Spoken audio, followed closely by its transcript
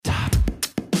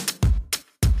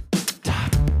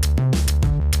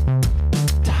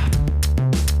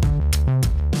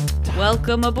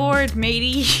Welcome aboard,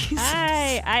 mateys.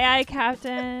 Aye,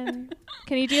 Captain.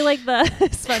 Can you do like the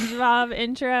SpongeBob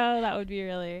intro? That would be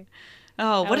really.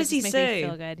 Oh, what does he make say? Me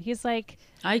feel good. He's like,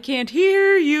 I can't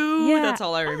hear you. Yeah, That's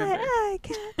all I remember. Aye,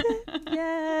 Captain.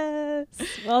 Yes.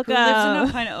 Welcome. Who lives in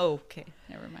a pine? Oh, okay.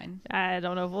 Never mind. I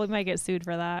don't know. We might get sued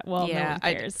for that. Well, yeah, no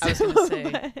one cares. I was going to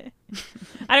say.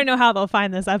 I don't know how they'll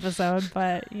find this episode,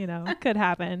 but, you know, it could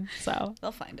happen. So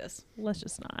They'll find us. let's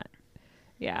just not.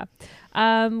 Yeah.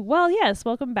 Well, yes.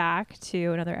 Welcome back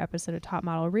to another episode of Top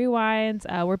Model Rewinds.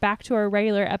 We're back to our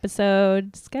regular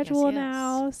episode schedule Yes.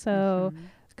 now. So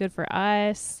it's good for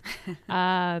us.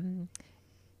 And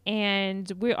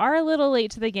we are a little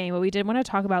late to the game, but we did want to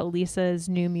talk about Lisa's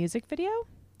new music video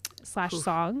 /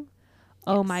 song.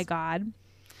 Oh Yes. my God.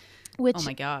 Which, Oh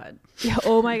my God. yeah,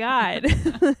 oh my God.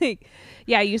 Like,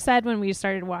 yeah, you said when we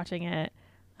started watching it,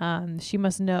 she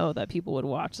must know that people would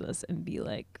watch this and be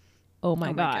like, oh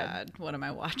my God. What am I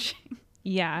watching?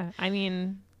 Yeah. I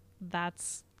mean,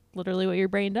 that's literally what your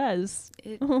brain does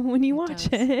It, when you watch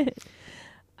it.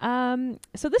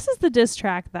 So this is the diss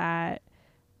track that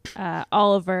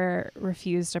Oliver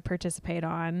refused to participate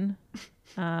on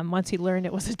once he learned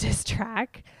it was a diss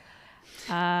track.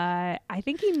 I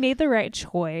think he made the right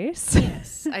choice.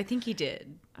 yes, I think he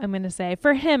did. I'm going to say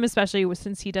for him, especially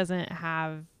since he doesn't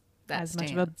have That as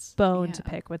stance. much of a bone Yeah. to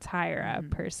pick with Tyra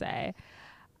per se.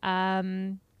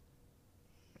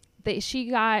 She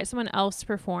got someone else to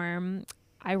perform.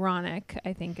 Ironic,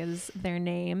 I think, is their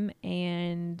name,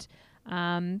 and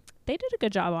they did a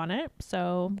good job on it.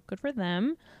 So good for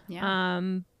them. Yeah.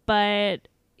 But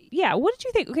yeah, what did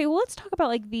you think? Okay, well, let's talk about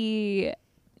like the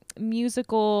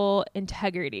musical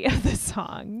integrity of the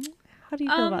song. How do you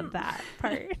feel about that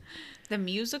part? The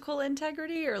musical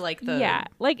integrity or like the... Yeah,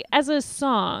 like as a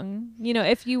song, you know,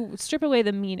 if you strip away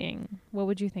the meaning, what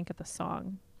would you think of the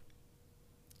song?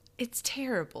 It's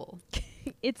terrible.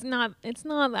 It's not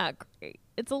that great.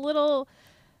 It's a little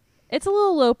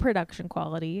low production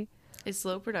quality, It's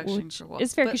low production which for what?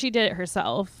 is fair but- because she did it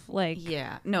herself. Like,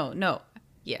 Yeah. No.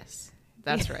 Yes.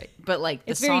 That's right. But like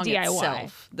the It's very song DIY.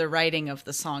 itself, the writing of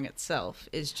the song itself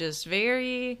is just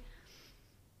very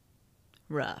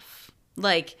rough.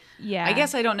 Like, yeah, I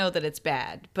guess I don't know that it's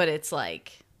bad, but it's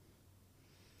like,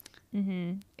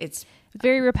 it's,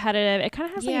 very repetitive. It kind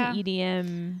of has Yeah. like an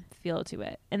EDM feel to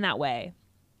it in that way,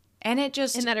 and it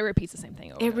just, in that it repeats the same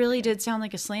thing over. it and really over did sound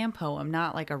like a slam poem,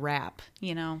 not like a rap,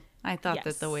 you know? I thought Yes.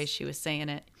 that the way she was saying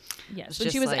it. again. Yes, It's when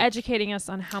just she was like- educating us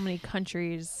on how many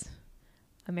countries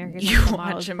America's You Next Top watch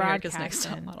Model is America's Next broadcast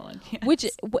Top in. Model. And, yes. Which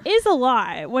is a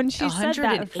lie. When she said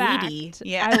that 180, fact,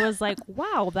 yeah. I was like,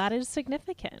 wow, that is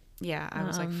significant. Yeah, I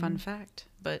was like, fun fact,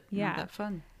 but yeah. not that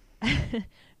fun.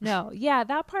 No, yeah,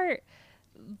 that part,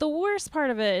 the worst part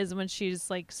of it is when she's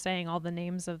like saying all the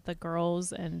names of the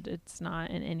girls and it's not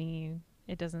in any,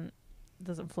 it doesn't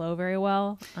flow very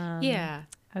well. Yeah.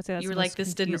 I would say that's You were the like, most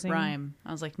this didn't confusing rhyme.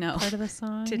 I was like, no. part of the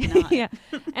song. Did not. Yeah.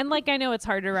 And like, I know it's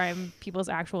hard to rhyme people's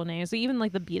actual names, but even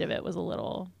like the beat of it was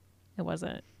it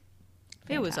wasn't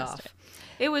It was fantastic. off.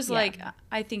 It was Yeah. like,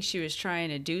 I think she was trying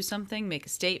to do something, make a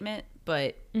statement,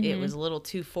 but it was a little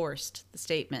too forced, the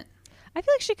statement. I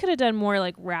feel like she could have done more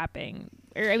like rapping.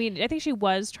 Or I mean, I think she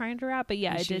was trying to rap, but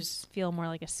yeah, And it she did was- feel more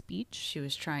like a speech. She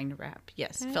was trying to rap.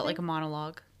 Yes. Kinda Felt like a thing.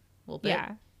 monologue a little bit.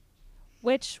 Yeah.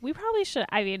 Which we probably should.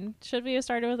 I mean, should we have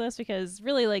started with this? Because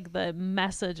really, like, the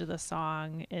message of the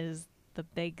song is the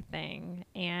big thing.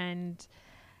 And,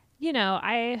 you know,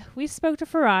 we spoke to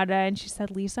Farada and she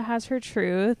said Lisa has her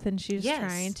truth and she's Yes.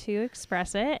 trying to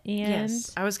express it. And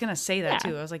Yes. I was going to say that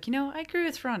Yeah. too. I was like, you know, I agree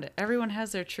with Rhonda. Everyone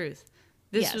has their truth.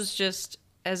 This Yes. was just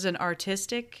as an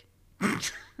artistic,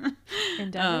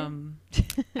 endeavor.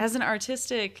 as an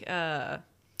artistic, what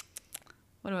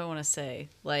do I want to say?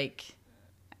 Like,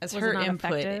 as Was it her not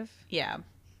input, effective? yeah,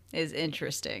 is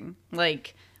interesting.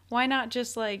 Like, why not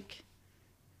just like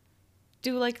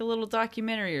do like a little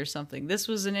documentary or something? This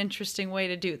was an interesting way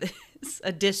to do this,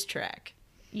 a diss track.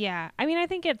 Yeah. I mean, I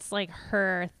think it's like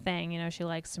her thing. You know, she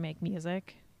likes to make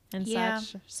music and Yeah.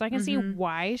 such. So I can see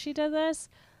why she did this.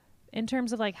 In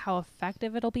terms of like how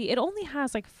effective it'll be, it only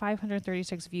has like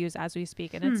 536 views as we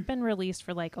speak, and it's been released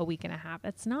for like a week and a half.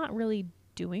 It's not really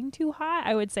doing too hot,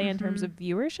 I would say, in terms of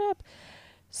viewership.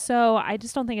 So I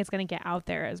just don't think it's going to get out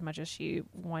there as much as she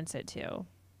wants it to.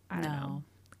 I don't know.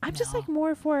 I'm just like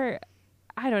more for,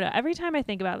 I don't know. Every time I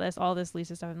think about this, all this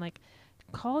Lisa stuff, I'm like,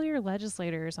 call your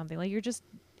legislator or something. Like you're just,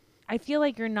 I feel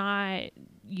like you're not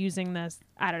using this.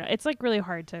 I don't know. It's like really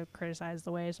hard to criticize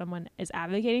the way someone is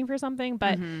advocating for something,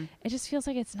 but it just feels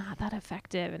like it's not that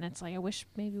effective. And it's like, I wish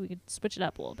maybe we could switch it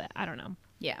up a little bit. I don't know.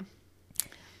 Yeah.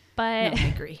 But No, I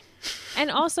agree.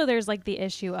 and also there's like the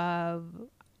issue of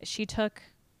she took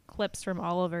clips from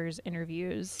Oliver's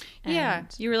interviews. Yeah,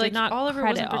 and you were did like, not Oliver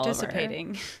credit wasn't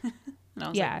participating. And I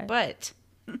was Yeah. like, but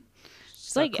She's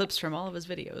saw like, clips from all of his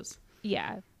videos.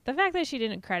 yeah, the fact that she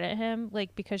didn't credit him,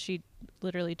 like, because she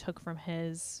literally took from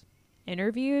his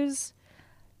interviews.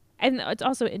 And it's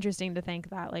also interesting to think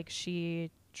that, like,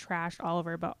 she trashed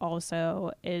Oliver, but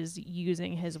also is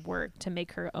using his work to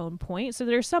make her own point. So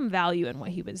there's some value in what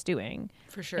he was doing.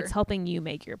 For sure. It's helping you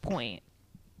make your point.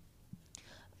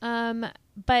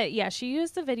 But yeah, she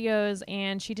used the videos,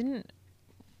 and she didn't,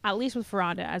 at least with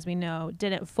Ferranda, as we know,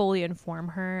 didn't fully inform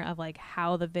her of like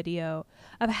how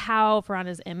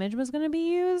Ferranda's image was going to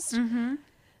be used. Mm-hmm.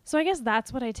 So I guess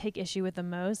that's what I take issue with the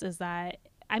most, is that,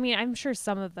 I mean, I'm sure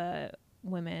some of the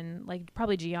women, like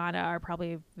probably Gianna, are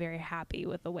probably very happy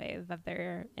with the way that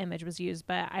their image was used,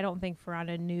 but I don't think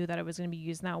Ferranda knew that it was going to be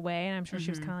used in that way. And I'm sure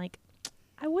she was kind of like,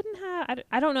 I wouldn't have,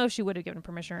 I don't know if she would have given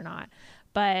permission or not,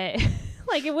 but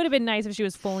like, it would have been nice if she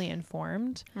was fully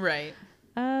informed Right.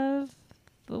 of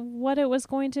what it was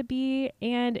going to be.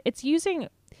 And it's using,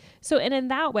 so, and in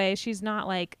that way, she's not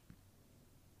like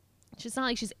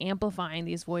she's amplifying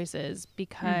these voices,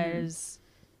 because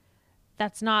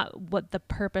that's not what the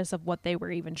purpose of what they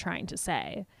were even trying to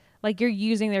say. Like, you're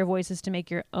using their voices to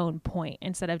make your own point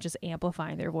instead of just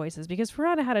amplifying their voices, because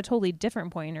Ferranda had a totally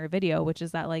different point in her video, which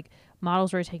is that like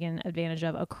models were taken advantage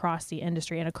of across the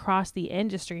industry, and across the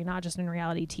industry, not just in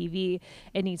reality TV,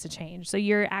 it needs to change. So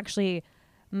you're actually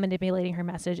manipulating her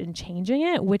message and changing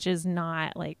it, which is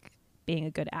not like being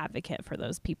a good advocate for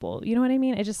those people. You know what I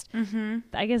mean? It just,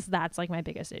 I guess that's like my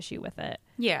biggest issue with it.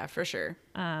 Yeah, for sure.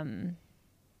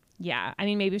 Yeah. I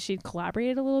mean, maybe she'd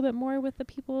collaborated a little bit more with the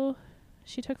people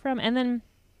she took from. And then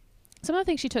some of the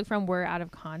things she took from were out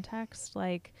of context.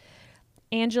 Like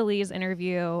Angelie's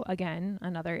interview, again,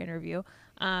 another interview,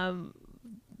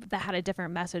 that had a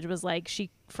different message, was like she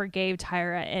forgave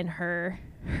Tyra in her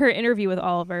interview with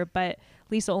Oliver, but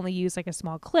Lisa only used like a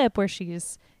small clip where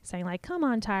she's saying like, come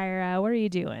on, Tyra, what are you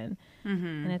doing?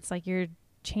 And it's like, you're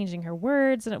changing her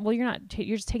words, and well, you're not,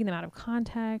 you're just taking them out of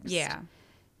context. Yeah.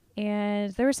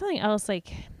 And there was something else,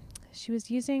 like she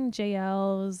was using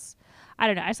JL's, I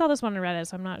don't know, I saw this one on Reddit,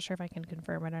 so I'm not sure if I can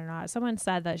confirm it or not. Someone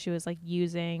said that she was like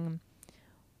using,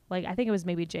 like, I think it was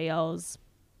maybe JL's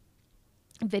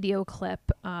video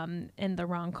clip in the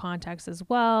wrong context as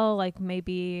well. Like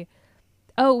maybe,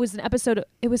 it was supposed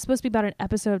to be about an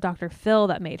episode of Dr. Phil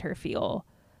that made her feel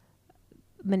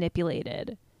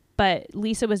manipulated, but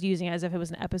Lisa was using it as if it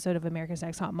was an episode of America's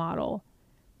Next Top Model,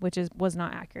 which was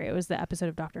not accurate. It was the episode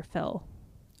of Dr. Phil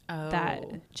that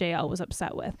JL was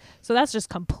upset with. So that's just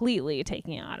completely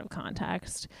taking it out of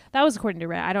context. That was according to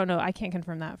Reddit. I don't know. I can't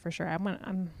confirm that for sure.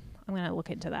 I'm gonna look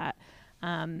into that.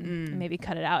 Maybe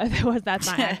cut it out if that's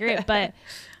not accurate. But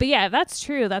yeah, that's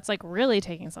true. That's like really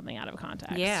taking something out of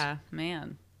context. Yeah,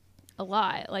 man. A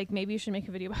lot. Like maybe you should make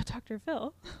a video about Dr.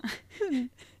 Phil.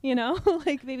 You know,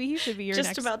 like maybe he should be your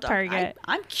next target.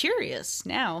 I'm curious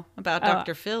now about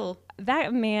Dr. Phil.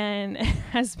 That man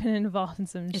has been involved in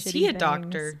some shitty things. Is he a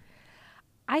doctor?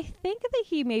 I think that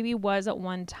he maybe was at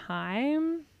one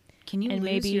time. Can you and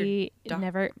lose maybe your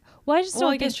never? Well, I just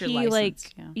don't think your he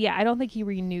license, yeah, I don't think he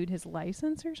renewed his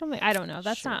license or something. I don't know.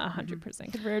 That's not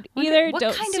 100% confirmed What either. What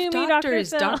don't kind sue of me, doctor Dr. is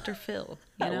Phil. Dr. Phil?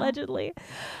 You know? Allegedly.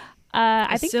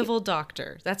 I think civil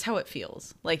doctor. That's how it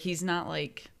feels. Like he's not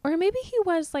like. Or maybe he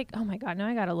was like, oh my God, now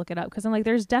I got to look it up, because I'm like,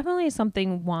 there's definitely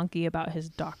something wonky about his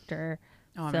Dr.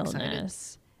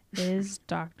 Philness. Is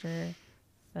Dr.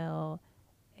 Phil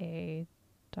a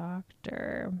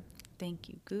doctor? Thank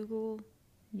you, Google.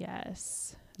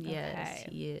 Yes. Yes, Okay.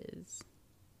 he is.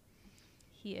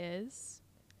 He is.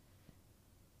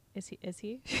 Is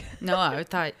he? No, I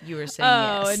thought you were saying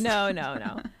yes.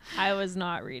 No. I was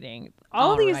not reading.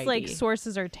 All these like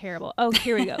sources are terrible. Oh,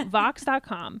 here we go.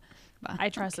 Vox.com. I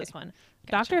trust this one.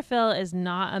 Gotcha. Dr. Phil is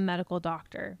not a medical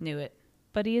doctor. Knew it.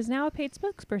 But he is now a paid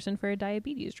spokesperson for a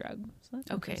diabetes drug. So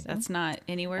that's okay, that's not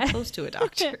anywhere close to a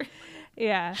doctor.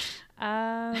 Yeah.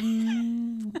 Where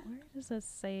does it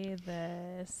say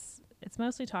this? It's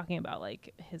mostly talking about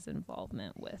like his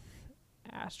involvement with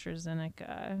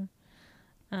AstraZeneca.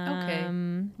 Okay.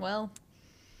 Well,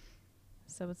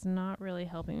 so it's not really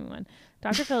helping me one.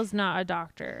 Dr. Phil is not a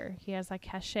doctor. He has a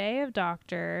cachet of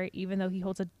doctor, even though he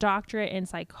holds a doctorate in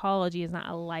psychology. He's not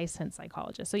a licensed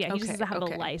psychologist. So yeah, he just doesn't have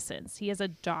a license. He is a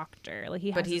doctor. Like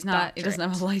he he's not. He doesn't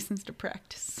have a license to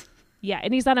practice. Yeah,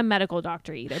 and he's not a medical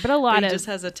doctor either. But he just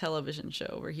has a television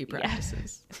show where he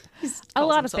practices. Yeah. A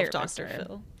lot of therapists Dr.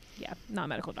 Phil. Yeah, not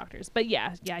medical doctors. But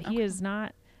yeah, he is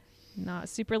not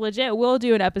super legit. We'll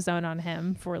do an episode on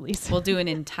him for Lisa. We'll do an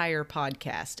entire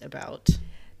podcast about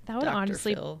That would Dr.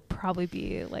 honestly Phil. probably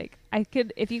be like, I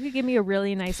could, if you could give me a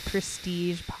really nice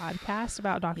prestige podcast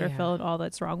about Dr. Yeah. Phil and all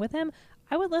that's wrong with him,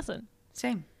 I would listen.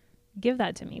 Same. Give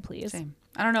that to me, please. Same.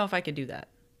 I don't know if I could do that,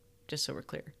 just so we're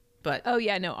clear. But Oh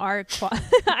yeah, no, I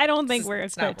don't think we're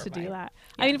It's not equipped to where do my- that.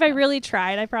 Yeah, I mean, if I no. really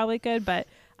tried, I probably could, but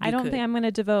I You don't could. think I'm going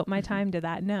to devote my time to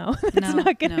that. No, it's No,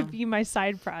 not going to no. be my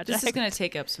side project. this is going to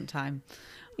take up some time.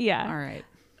 Yeah. All right.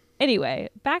 Anyway,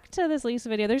 back to this Lisa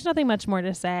video. There's nothing much more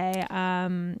to say.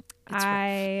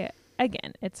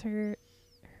 Again, it's her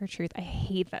truth. I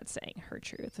hate that saying, her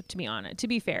truth, to be honest. To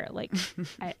be fair, like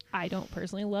I don't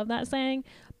personally love that saying,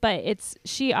 but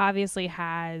she obviously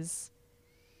has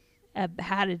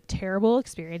had a terrible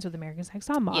experience with American Next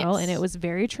Top Model, Yes. and it was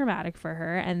very traumatic for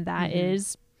her, and that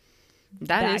is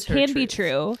That is her can be truth.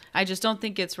 true. I just don't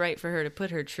think it's right for her to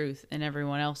put her truth in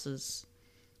everyone else's.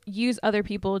 Use other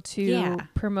people to Yeah.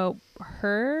 promote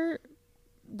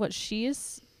what she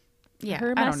is, Yeah,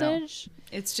 her I don't know. message.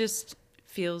 It's just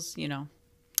feels, A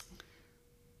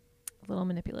little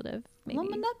manipulative, a maybe.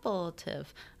 little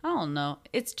manipulative. I don't know.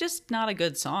 It's just not a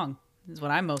good song. Is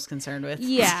what I'm most concerned with.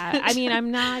 Yeah, I mean,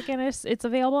 I'm not gonna. It's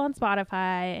available on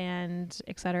Spotify and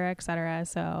et cetera,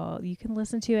 so you can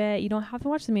listen to it. You don't have to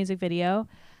watch the music video.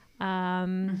 Will I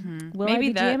Maybe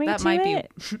be jamming that to might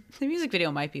it? be the music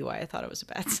video might be why I thought it was a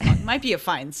bad song. Might be a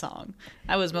fine song.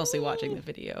 I was mostly watching the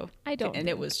video. I don't and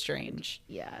it think- was strange.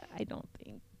 Yeah,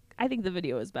 I think the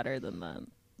video is better than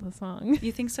the song.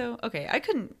 You think so? Okay, I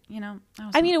couldn't.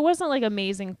 I mean, it wasn't like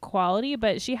amazing quality,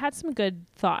 but she had some good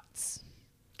thoughts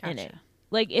in it. Gotcha.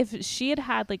 Like if she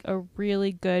had like a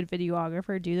really good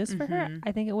videographer do this for her,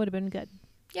 I think it would have been good.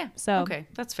 Yeah. So- okay,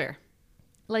 that's fair.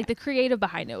 Like the creative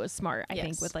behind it was smart, I think,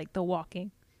 Yes. with like the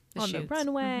walking The on the shoots.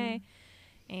 runway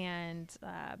and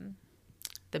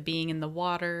The being in the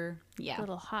water. Yeah.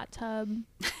 little hot tub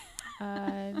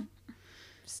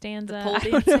stanza. The pole I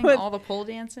don't know dancing. what- All the pole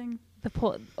dancing. the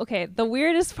pole. Okay, the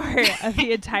weirdest part of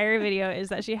the entire video is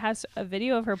that she has a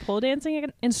video of her pole dancing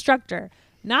instructor,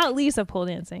 not Lisa pole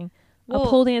dancing, a Well-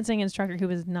 pole dancing instructor who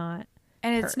was not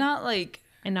And it's her. not like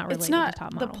and not related it's not to Top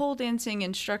the Model. pole dancing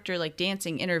instructor like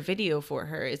dancing in her video for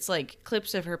her. It's like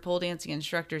clips of her pole dancing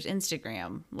instructor's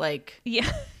Instagram, like Yeah.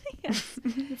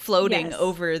 floating Yes.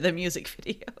 over the music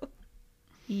video.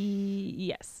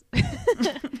 Yes.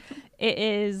 It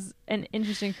is an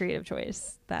interesting creative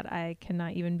choice that I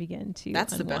cannot even begin to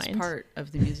That's the best unwind. part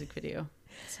of the music video.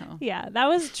 So Yeah, that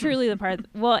was truly the part.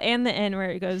 Well, and the end where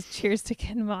it goes, "Cheers to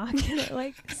Ken Mock," and it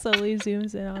like slowly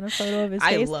zooms in on a photo of his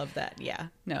I face. love that. Yeah.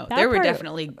 No, That there were part-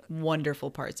 definitely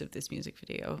wonderful parts of this music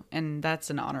video, and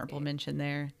that's an honorable mention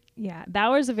there. Yeah, that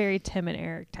was a very Tim and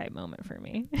Eric type moment for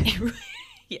me.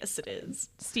 Yes, it is.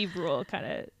 Steve Rule kind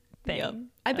of thing. Yep.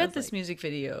 I bet was this like- music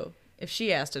video, if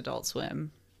she asked Adult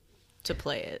Swim to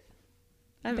play it,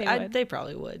 They would. they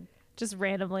probably would. Just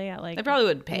randomly at like They probably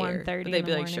wouldn't pay her. 1:30 But they'd in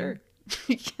be the like, sure. morning.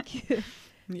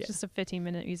 Yeah. Just a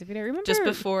 15-minute music video. Remember? Just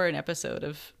before an episode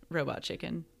of Robot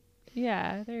Chicken.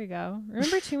 Yeah, there you go.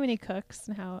 Remember Too Many Cooks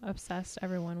and how obsessed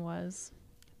everyone was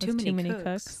with Too Many Cooks?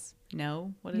 Cooks?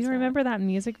 No, what is You don't that? remember that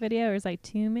music video? It was like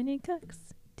Too Many Cooks,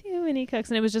 Too Many Cooks,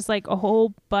 and it was just like a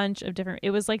whole bunch of different.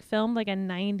 It was like filmed like a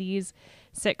 '90s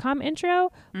sitcom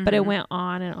intro, but it went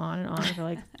on and on and on for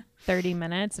like 30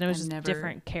 minutes, and it was I've just never-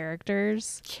 different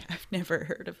characters. Yeah, I've never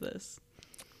heard of this.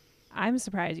 I'm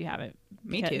surprised you haven't.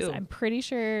 Me because too. I'm pretty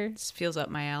sure This feels up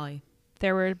my alley.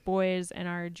 there were boys in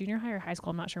our junior high or high school.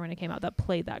 I'm not sure when it came out that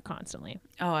played that constantly.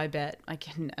 Oh, I bet. I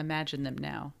can imagine them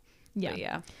now. Yeah. But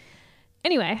yeah.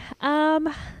 Anyway,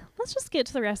 let's just get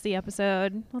to the rest of the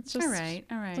episode. Let's just All right.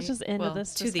 let's just end well,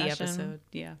 this to the discussion. episode.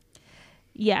 Yeah.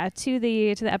 Yeah, to the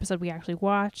episode we actually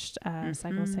watched, Mm-hmm.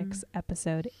 Cycle 6,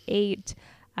 episode 8.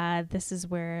 This is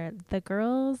where the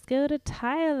girls go to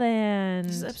Thailand.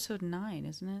 This is episode 9,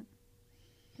 isn't it?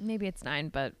 Maybe it's 9,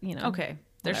 but you know. Okay.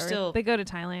 They're whatever. still They go to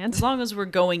Thailand. as long as we're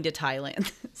going to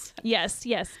Thailand. Yes,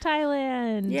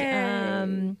 Thailand.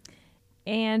 Yay.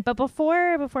 But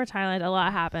before Thailand, a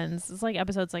lot happens. It's like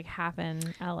episodes like half in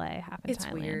LA, half in It's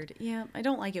Thailand. weird. Yeah, I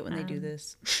don't like it when they do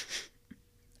this.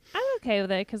 I'm okay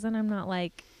with it because then I'm not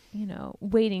like,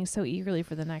 waiting so eagerly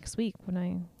for the next week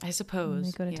when I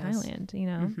suppose. go to yes. Thailand,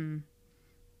 Mm-hmm.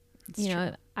 It's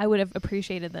true. I would have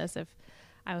appreciated this if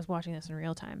I was watching this in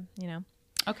real time,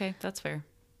 Okay, that's fair.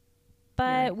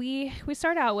 But right. we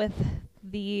start out with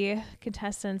the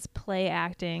contestants play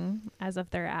acting as if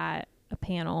they're at a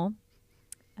panel.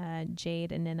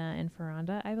 Jade, Nina, and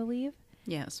Ferranda, I believe.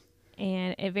 Yes.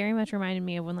 And it very much reminded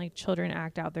me of when like children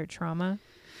act out their trauma.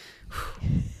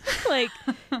 Like,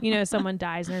 someone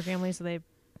dies in their family, so they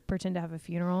pretend to have a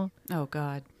funeral Oh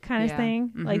God. kind of Yeah.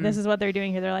 thing. Like Mhm. this is what they're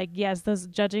doing here. They're like, yes, those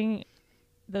judging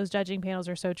those judging panels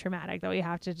are so traumatic that we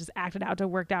have to just act it out to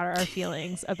work out our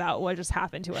feelings about what just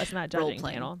happened to us in that judging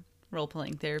panel.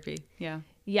 Role-playing therapy. Yeah.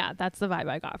 Yeah, that's the vibe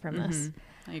I got from this.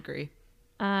 I agree.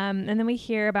 And then we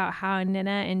hear about how Nina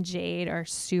and Jade are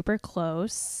super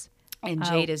close. And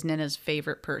Jade is Nina's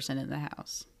favorite person in the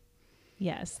house.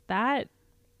 Yes,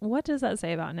 what does that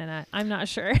say about Nina? I'm not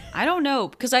sure. I don't know,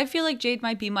 because I feel like Jade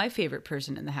might be my favorite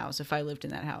person in the house if I lived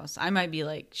in that house. I might be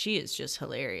like, she is just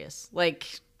hilarious.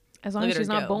 Like, as long as she's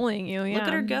not bullying you, yeah. Look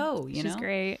at her go, you know? She's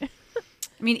great.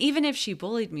 I mean, even if she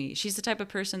bullied me, she's the type of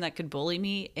person that could bully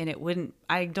me and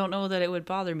I don't know that it would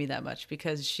bother me that much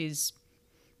because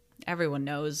everyone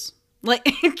knows. Like,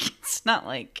 it's not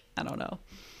like, I don't know.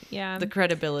 Yeah. The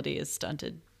credibility is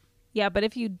stunted. Yeah, but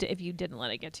if you didn't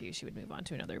let it get to you, she would move on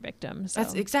to another victim. So.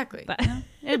 That's exactly. But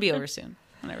it'd be over soon.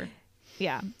 Whatever.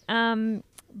 Yeah.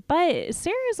 But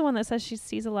Sarah is the one that says she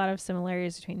sees a lot of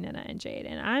similarities between Nina and Jade,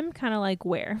 and I'm kind of like,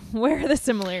 where are the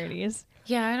similarities?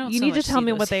 Yeah, I don't. You need to tell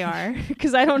me what they are,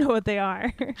 because I don't know what they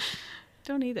are.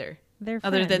 Don't either. They're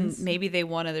other friends. than maybe they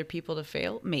want other people to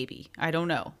fail. Maybe I don't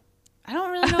know. I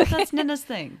don't really know if that's Nina's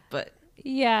thing, but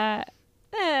yeah,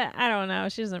 I don't know.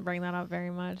 She doesn't bring that up very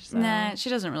much. So. Nah, she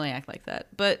doesn't really act like that.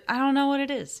 But I don't know what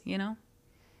it is. You know.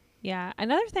 Yeah.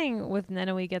 Another thing with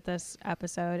Nina we get this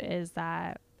episode is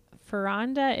that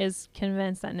Ferranda is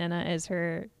convinced that Nina is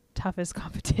her toughest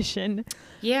competition.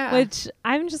 Yeah. Which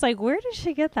I'm just like, where did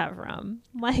she get that from?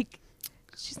 Like,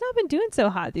 she's not been doing so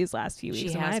hot these last few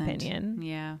weeks, in my opinion.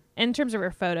 Yeah. In terms of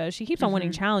her photos, she keeps on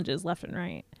winning challenges left and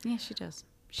right. Yeah, she does.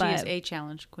 She is a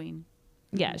challenge queen.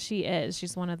 Yeah, she is.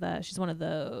 She's one of those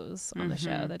on the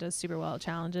show that does super well at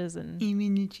challenges, and I'm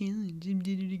in the challenge. I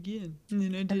did it again, and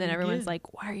then everyone's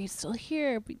like, "Why are you still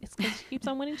here?" It's because she keeps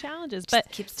on winning challenges. But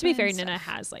to be fair, Nina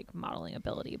has like modeling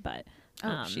ability, but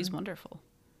she's wonderful.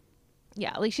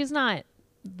 Yeah, like she's not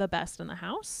the best in the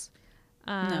house.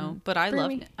 No, but I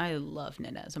love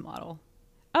Nina as a model.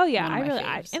 Oh yeah,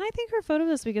 and I think her photo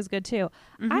this week is good too.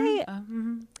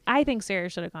 I think Sarah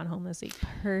should have gone home this week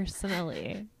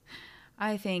personally.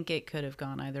 I think it could have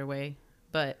gone either way,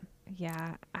 but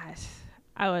yeah,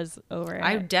 I was over it.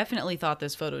 I definitely thought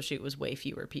this photo shoot was way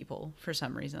fewer people for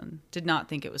some reason. Did not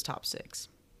think it was top 6.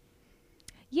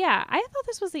 Yeah, I thought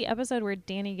this was the episode where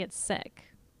Danny gets sick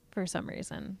for some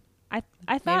reason. I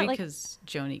thought maybe because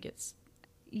Joni gets.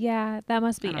 Yeah, that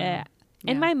must be it. Yeah.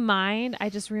 In my mind,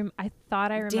 I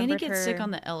thought I remembered Danny gets sick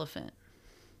on the elephant.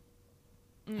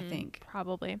 I think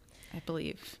probably. I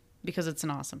believe. Because it's an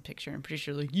awesome picture. I'm pretty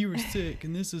sure, like, you were sick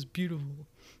and this is beautiful.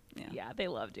 Yeah, they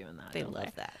love doing that. They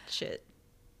love that shit.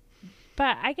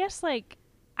 But I guess, like,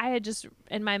 I had just,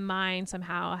 in my mind,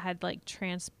 somehow had, like,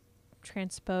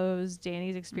 transposed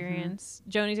Danny's experience,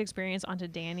 Joni's experience onto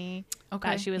Danny.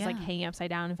 Okay. She was, like, hanging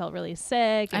upside down and felt really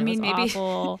sick. And maybe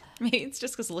awful. Maybe it's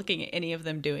just because looking at any of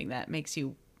them doing that makes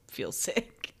you feel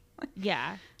sick.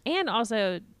 Yeah. And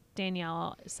also,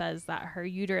 Danielle says that her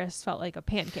uterus felt like a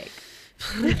pancake.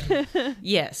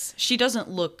 Yes, she doesn't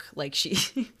look like she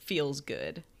feels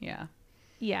good. Yeah.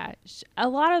 Yeah. A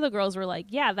lot of the girls were like,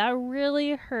 yeah, that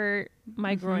really hurt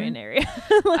my groin area.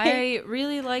 Like, I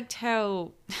really liked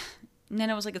how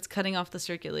Nina was like, it's cutting off the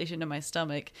circulation to my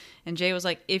stomach. And Jay was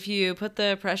like, if you put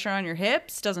the pressure on your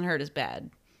hips, doesn't hurt as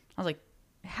bad. I was like,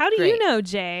 how do you know,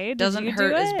 Jay? Doesn't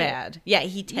hurt as bad. Yeah,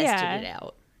 he tested it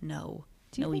out. No.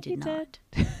 No, he did not.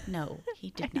 No,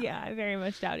 he did not. Yeah, I very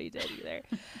much doubt he did either.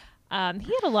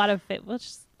 He had a lot of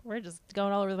we're just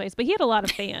going all over the place, but he had a lot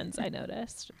of fans. I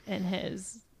noticed in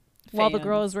his while the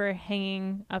girls were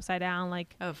hanging upside down,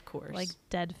 like of course, like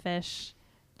dead fish.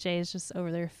 Jay's just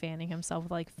over there fanning himself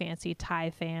with like fancy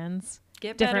Thai fans,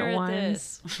 get different better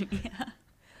ones. At this. Yeah.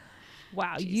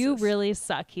 Wow, Jesus. You really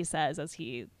suck. He says as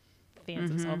he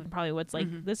fans himself, and probably what's like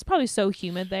this is probably so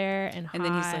humid there and hot. And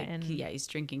then he's like, he's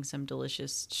drinking some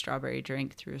delicious strawberry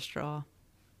drink through a straw.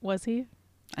 Was he?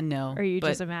 No, or you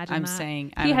just imagine I'm that?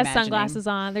 Saying he has sunglasses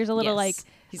on. There's a little like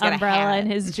umbrella in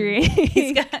his drink.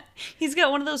 he's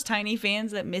got one of those tiny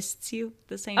fans that mists you at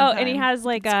the same time. Oh, and he has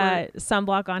like a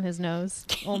sunblock on his nose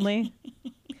only.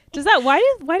 Does that why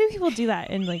do people do that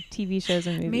in like TV shows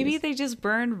and movies? Maybe they just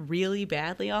burn really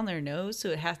badly on their nose, so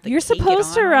it has to. You're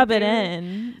supposed to rub it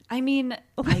in. I mean,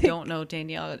 I don't know,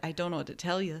 Danielle. I don't know what to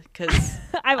tell you because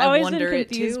I've always been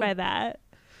confused by that.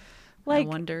 Like, I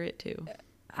wonder it too.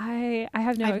 I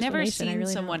have no. I've never seen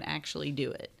someone actually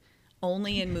do it.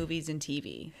 Only in movies and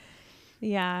TV.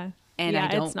 Yeah, and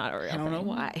it's not a real. I don't know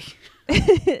why.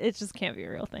 It just can't be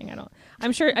a real thing.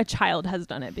 I'm sure a child has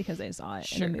done it because they saw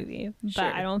it in a movie,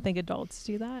 but I don't think adults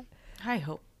do that. I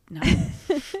hope not.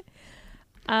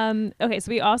 Okay, so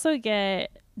we also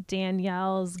get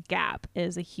Danielle's gap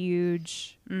is a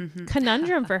huge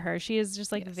conundrum for her. She is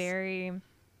just like Yes.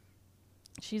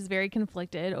 she's very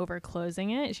conflicted over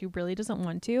closing it. She really doesn't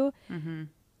want to.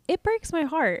 It breaks my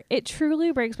heart. It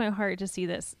truly breaks my heart to see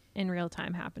this in real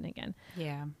time happen again.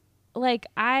 Yeah. Like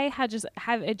I have just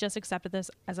accepted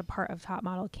this as a part of top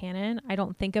model canon. I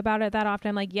don't think about it that often.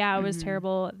 I'm like, yeah, it was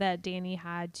terrible that Danny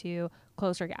had to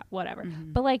close her gap, whatever.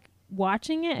 But like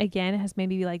watching it again has made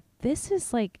me be like, this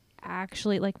is like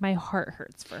actually like my heart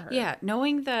hurts for her. Yeah,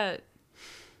 knowing that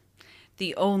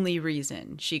the only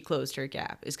reason she closed her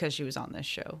gap is because she was on this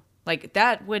show. Like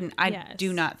that wouldn't, I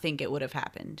do not think it would have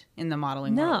happened in the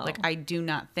modeling world. Like I do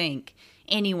not think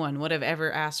anyone would have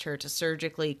ever asked her to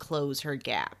surgically close her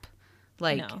gap,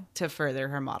 like to further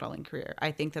her modeling career.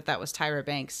 I think that was Tyra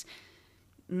Banks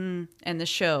and the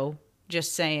show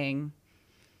just saying,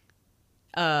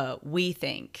 we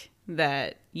think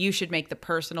that you should make the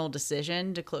personal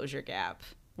decision to close your gap.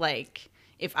 Like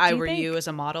if I were you as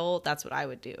a model, that's what I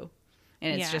would do.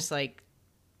 And it's just like,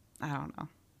 I don't know.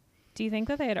 Do you think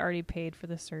that they had already paid for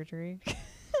the surgery?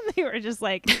 They were just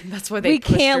like, that's why they we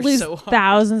can't lose so hard.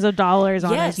 thousands of dollars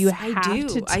on this. You have I do.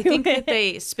 to do I think it. that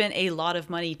they spent a lot of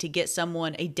money to get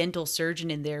someone, a dental surgeon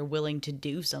in there willing to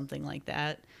do something like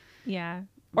that. Yeah.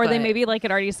 Or they maybe like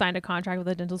had already signed a contract with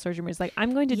a dental surgeon where he's like,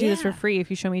 I'm going to do this for free if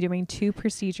you show me doing 2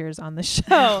 procedures on the show.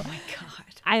 Oh my God.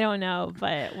 I don't know,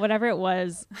 but whatever it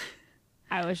was,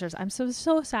 I'm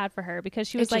so sad for her because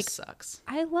she was like, sucks.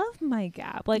 I love my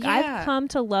gap. Like I've come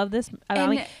to love this.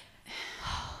 And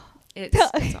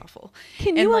it's awful.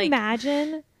 Can you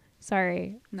imagine?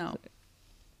 Sorry. No.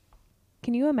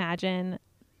 Can you imagine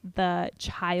the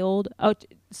child,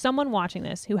 someone watching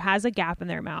this who has a gap in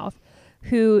their mouth,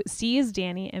 who sees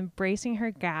Danny embracing her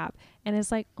gap and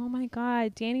is like, oh my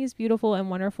God, Danny is beautiful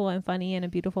and wonderful and funny and a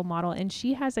beautiful model. And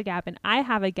she has a gap and I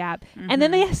have a gap. And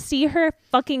then they see her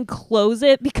fucking close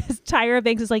it because Tyra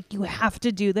Banks is like, you have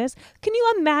to do this. Can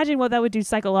you imagine what that would do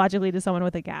psychologically to someone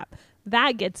with a gap?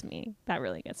 That gets me. That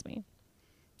really gets me.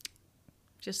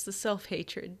 Just the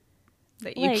self-hatred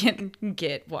that you can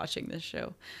get watching this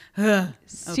show.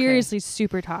 Seriously,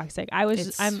 super toxic.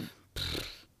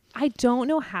 I don't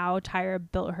know how Tyra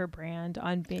built her brand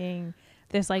on being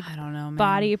this like, I don't know, man,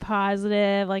 body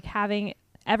positive, like having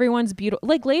everyone's beautiful.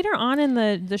 Like later on in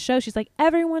the show, she's like,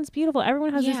 everyone's beautiful.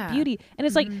 Everyone has this beauty. And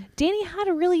it's like, Danny had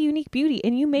a really unique beauty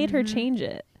and you made her change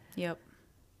it. Yep.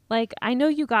 Like, I know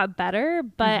you got better,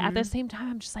 but at the same time,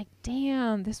 I'm just like,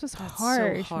 damn, this was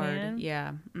harsh, so hard. Man.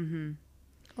 Yeah.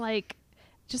 Like,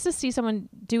 just to see someone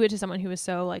do it to someone who is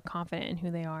so like confident in who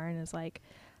they are and is like,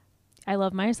 I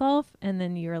love myself, and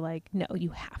then you're like, no,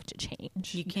 you have to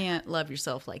change. You can't love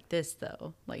yourself like this,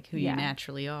 though, like who you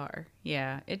naturally are.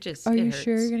 Yeah, it just. Are it you hurts.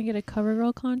 sure you're gonna get a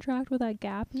CoverGirl contract with that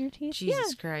gap in your teeth?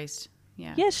 Jesus Christ.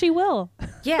 Yeah. Yeah, she will.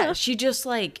 Yeah, she just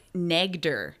like negged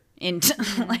her into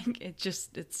like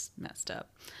it's messed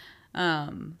up.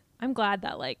 I'm glad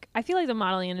that like I feel like the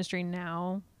modeling industry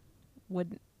now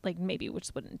would like maybe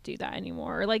just wouldn't do that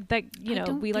anymore. Or like that, you know,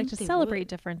 we like to celebrate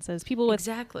differences. People with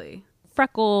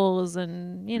freckles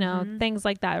and you know things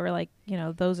like that were like, you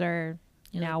know, those are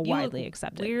now widely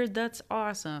accepted. Weird, that's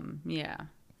awesome. Yeah,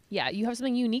 you have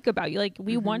something unique about you. Like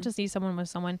we want to see someone with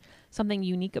something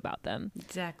unique about them.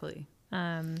 Exactly.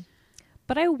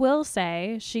 But I will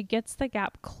say she gets the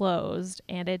gap closed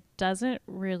and it doesn't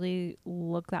really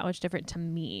look that much different to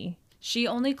me. She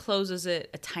only closes it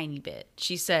a tiny bit.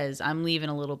 She says, I'm leaving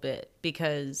a little bit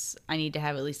because I need to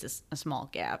have at least a small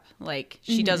gap. Like,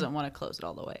 she doesn't want to close it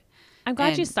all the way. I'm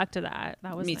glad she stuck to that.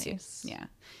 That was me nice. Too. Yeah.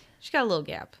 She got a little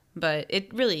gap. But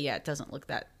it really, it doesn't look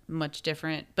that much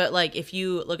different. But, like, if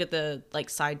you look at the, like,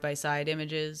 side-by-side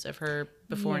images of her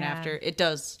before and after, it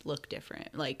does look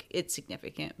different. Like, it's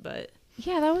significant, but...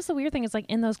 Yeah, that was the weird thing. It's like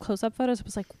in those close-up photos, it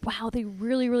was like, wow, they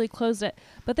really, really closed it.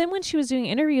 But then when she was doing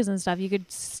interviews and stuff, you could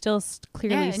still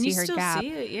clearly see her gap. See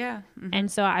it, yeah.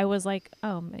 And so I was like,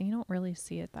 oh, you don't really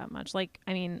see it that much. Like,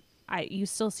 I mean, you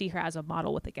still see her as a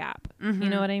model with a gap. You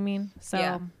know what I mean?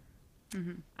 So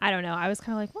I don't know. I was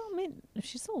kind of like, well, I mean, if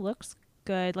she still looks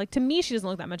good. Like, to me, she doesn't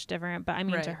look that much different. But I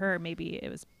mean, to her, maybe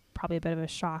it was probably a bit of a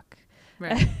shock.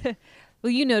 Right. Well,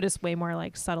 you notice way more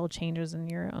like subtle changes in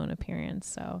your own appearance.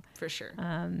 So for sure.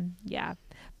 Yeah.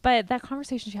 But that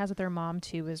conversation she has with her mom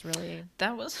too is really,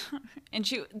 that was, and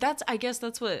I guess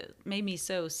that's what made me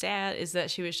so sad is that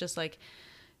she was just like,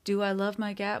 do I love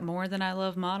my gap more than I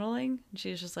love modeling? And she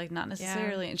was just like, not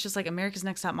necessarily. And it's just like America's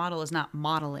Next Top Model is not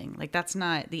modeling. Like that's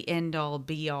not the end all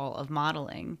be all of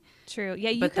modeling. True.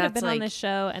 Yeah. You could have been on this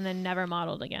show and then never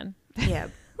modeled again. Yeah.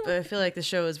 But I feel like the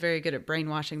show is very good at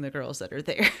brainwashing the girls that are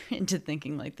there into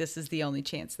thinking like this is the only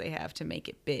chance they have to make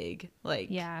it big. Like,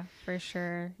 yeah, for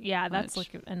sure. Yeah, that's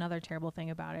like another terrible thing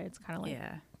about it. It's kind of like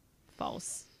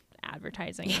false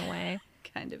advertising in a way.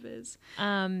 Kind of is.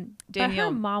 Danielle, but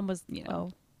her mom was,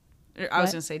 I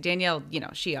was going to say Danielle,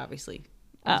 she obviously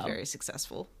is very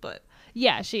successful, but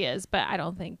yeah, she is. But I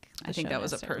don't think I think that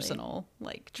was a personal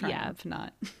triumph,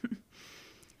 not.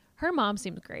 Her mom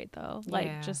seems great though,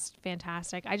 just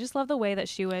fantastic. I just love the way that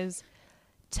she was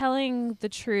telling the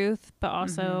truth, but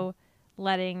also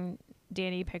letting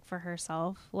Danny pick for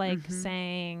herself,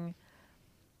 saying,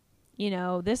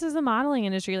 this is the modeling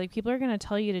industry. Like, people are going to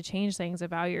tell you to change things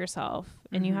about yourself,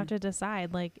 and you have to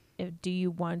decide, do you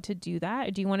want to do that?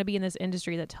 Or do you want to be in this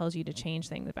industry that tells you to change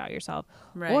things about yourself?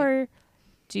 Right. Or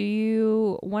do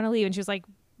you want to leave? And she was like,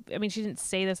 I mean, she didn't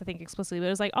say this, I think, explicitly, but it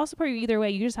was like, I'll support you either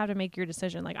way. You just have to make your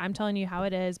decision. Like, I'm telling you how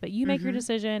it is, but you make your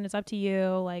decision. It's up to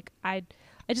you. Like, I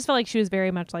just felt like she was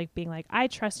very much like being like, I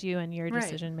trust you and your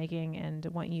decision making, and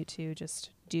want you to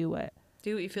just do what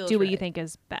you feel, do what you think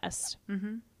is best.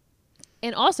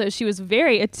 And also, she was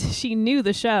she knew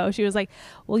the show. She was like,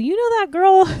 well, you know that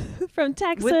girl from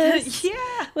Texas?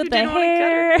 With the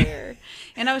hair.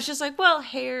 And I was just like, well,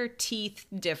 hair, teeth,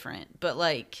 different. But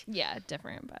yeah,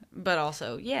 different. But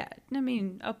also, I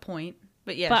mean, a point.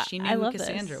 But yeah, she knew who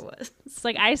Cassandra was. It's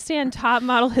like, I stand top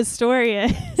model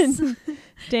historian.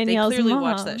 Danielle's They clearly mom.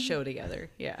 watched that show together.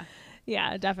 Yeah.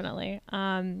 Yeah, definitely.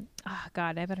 Oh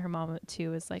God, I bet her mom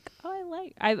too is like,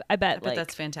 I bet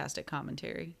that's fantastic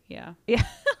commentary. Yeah. Yeah.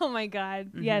 Oh my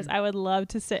God. Yes, I would love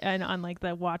to sit in on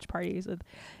the watch parties with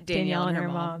Danielle and her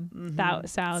mom. That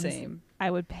sounds. Same. I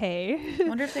would pay. I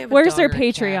wonder if they have. Where's their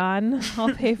Patreon?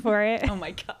 I'll pay for it. Oh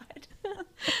my God.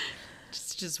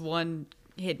 just one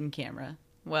hidden camera.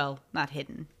 Well, not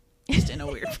hidden, just in a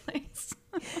weird place.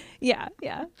 Yeah.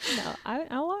 No,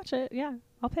 I'll watch it. Yeah,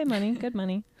 I'll pay money. Good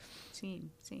money.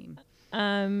 Same.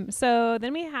 So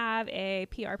then we have a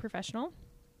PR professional,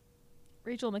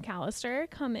 Rachel McAllister,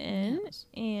 come in,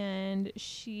 and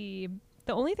the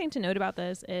only thing to note about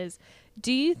this is,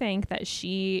 do you think that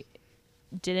she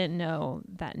didn't know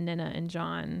that Nina and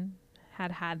John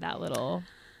had that little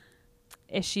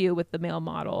issue with the male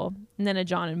model, Nina,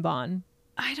 John, and Vaughn?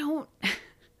 I don't.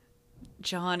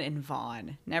 John and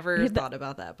Vaughn. Never thought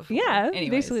about that before. Yeah, anyways.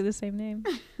 Basically the same name.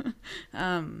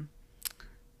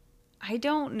 I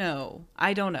don't know.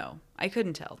 I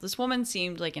couldn't tell. This woman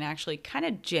seemed like an actually kind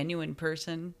of genuine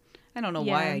person. I don't know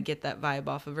why I get that vibe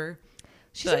off of her.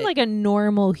 She seemed like a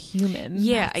normal human.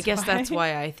 Yeah, I guess that's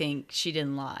why I think she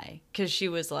didn't lie. Because she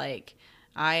was like,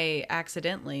 I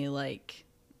accidentally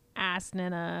asked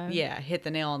Nina. Yeah, hit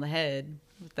the nail on the head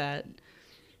with that.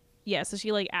 Yeah, so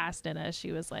she asked Nina.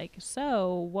 She was like,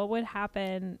 so what would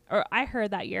happen? Or I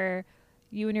heard that you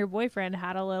and your boyfriend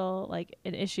had a little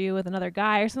an issue with another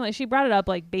guy or something. She brought it up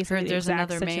basically the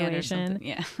exact situation.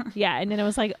 Yeah. Yeah, and then it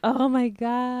was like, oh my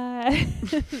God.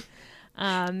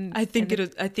 I think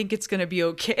it's gonna be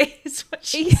okay. Is what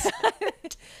she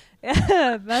said.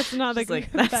 Yeah, that's not the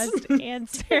best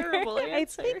answer. Terrible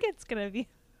answer. I think it's gonna be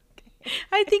okay.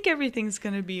 I think everything's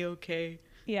gonna be okay.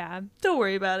 Yeah. Don't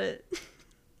worry about it.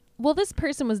 Well, this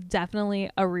person was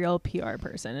definitely a real PR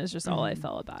person. Is just all I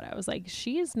felt about it. I was like,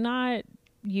 she is not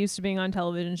used to being on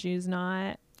television. She's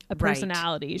not a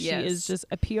personality. She is just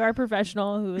a PR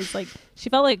professional who is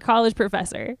she felt like a college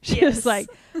professor. She was like,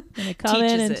 I'm gonna come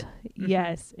in and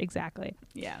yes, exactly.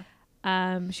 Yeah.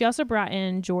 She also brought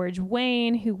in George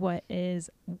Wayne, who was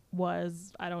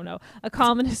I don't know, a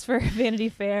columnist for Vanity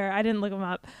Fair. I didn't look him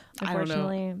up,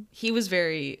 unfortunately. I don't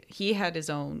know. He had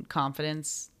his own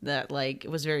confidence that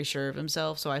was very sure of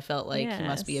himself, so I felt like he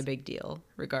must be a big deal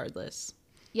regardless.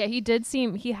 Yeah, he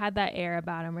had that air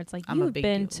about him where it's like, you've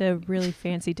been to really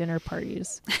fancy dinner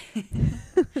parties.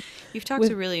 You've talked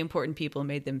to really important people and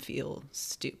made them feel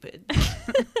stupid.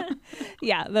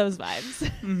 Yeah, those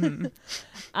vibes.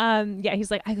 Yeah, he's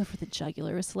like, I go for the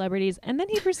jugular with celebrities. And then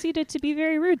he proceeded to be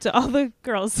very rude to all the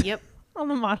girls. Yep. All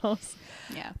the models.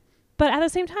 Yeah. But at the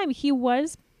same time, he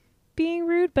was being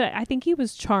rude, but I think he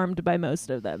was charmed by most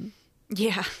of them.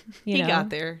 Yeah, he got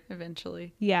there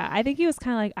eventually. Yeah, I think he was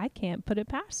kind of like, I can't put it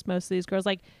past most of these girls.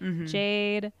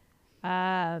 Jade,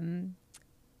 Nina,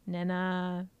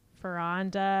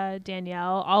 Ferranda,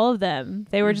 Danielle, all of them.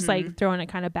 They were just throwing it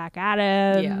kind of back at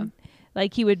him. Yeah.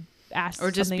 He would ask or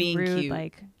just something being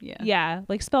rude,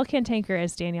 cute. spell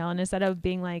cantankerous, Danielle. And instead of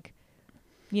being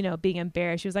being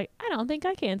embarrassed, she was like, I don't think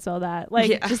I can spell that.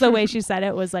 Just the way she said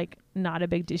it was not a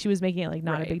big deal. She was making it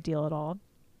not a big deal at all.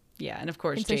 Yeah, and of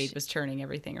course Jade was turning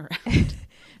everything around.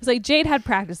 It's Jade had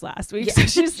practice last week, so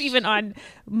she's even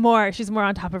she's more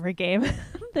on top of her game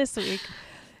this week.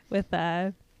 with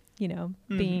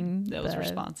being those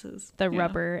responses. the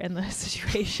rubber in the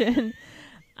situation.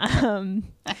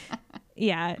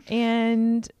 Yeah,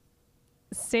 and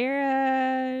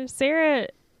Sarah,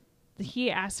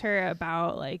 he asked her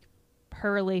about like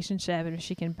her relationship and if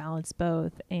she can balance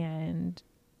both, and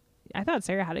I thought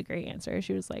Sarah had a great answer.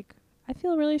 She was like, I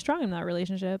feel really strong in that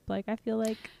relationship. Like, I feel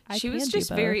like she was just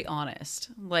very honest.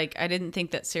 Like, I didn't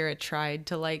think that Sarah tried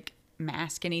to like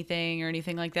mask anything or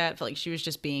anything like that. I felt like she was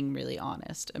just being really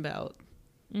honest about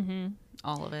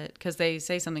all of it. Because they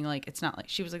say something like, it's not like,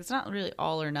 she was like, it's not really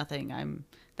all or nothing.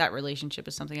 That relationship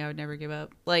is something I would never give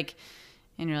up. Like,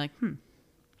 and you're like,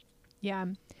 Yeah.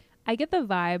 I get the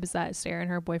vibes that Sarah and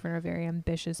her boyfriend are very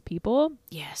ambitious people.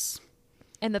 Yes.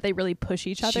 And that they really push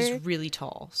each other. She's really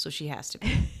tall, so she has to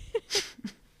be.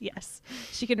 Yes.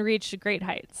 She can reach great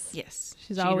heights. Yes.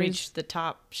 She can reach the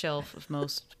top shelf of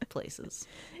most places.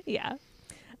 Yeah.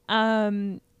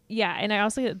 Yeah. And I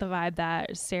also get the vibe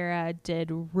that Sarah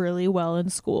did really well in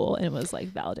school and was like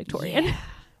valedictorian. Yeah.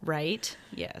 Right?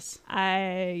 Yes.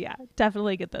 I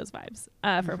definitely get those vibes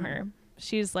from her.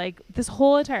 She's like, this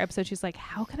whole entire episode, she's like,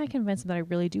 how can I convince them that I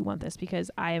really do want this? Because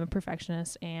I am a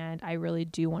perfectionist and I really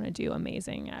do want to do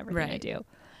amazing at everything I do.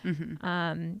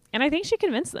 And I think she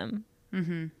convinced them.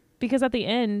 Because at the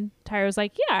end, Tyra was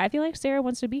like, yeah, I feel like Sarah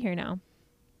wants to be here now.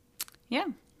 Yeah.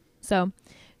 So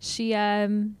she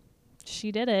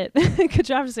did it. Good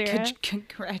job, Sarah.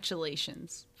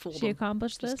 Congratulations. She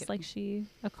accomplished this. Like, she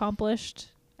accomplished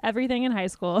everything in high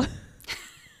school.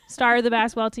 Star of the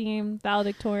basketball team,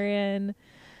 valedictorian,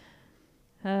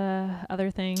 other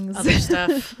things. Other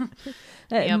stuff.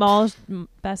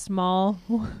 Best mall.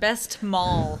 Best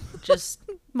mall. Just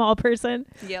mall person.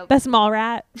 Yep. Best mall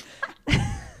rat.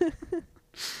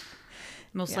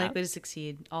 Most likely to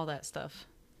succeed. All that stuff.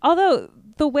 Although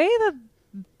the way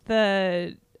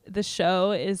that the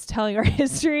show is telling our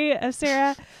history of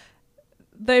Sarah,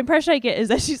 the impression I get is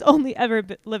that she's only ever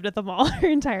lived at the mall her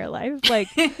entire life. Like,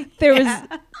 there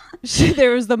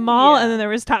was the mall and then there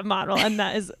was Top Model, and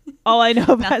that is all I know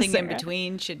about Nothing Sarah. in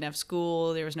between. She didn't have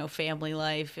school. There was no family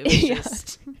life. It was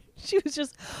just... She was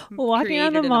just walking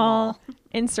around the mall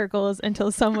in circles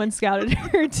until someone scouted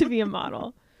her to be a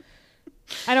model.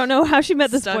 I don't know how she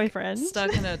met this boyfriend.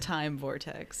 Stuck in a time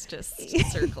vortex, just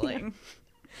circling.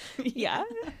 Yeah.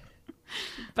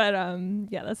 But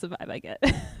that's the vibe I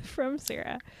get from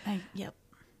Sarah.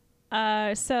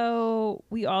 Yep. So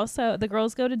we also, the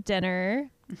girls go to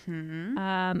dinner.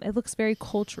 It looks very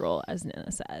cultural, as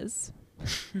Nina says.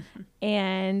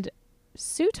 And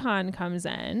Sutan comes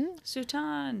in.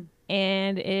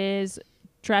 And is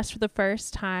dressed for the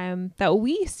first time that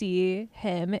we see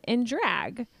him in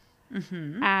drag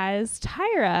as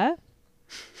Tyra,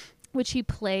 which he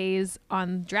plays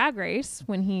on Drag Race.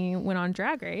 When he went on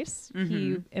Drag Race,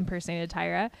 he impersonated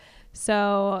Tyra.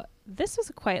 So this was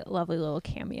a quite lovely little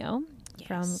cameo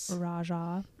from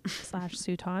Raja /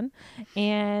 Sutan.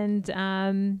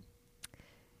 And,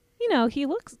 he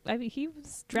looks, he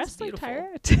was dressed like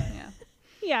Tyra.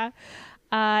 Yeah.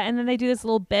 And then they do this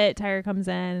little bit. Tyra comes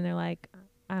in and they're like,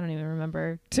 I don't even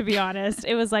remember, to be honest.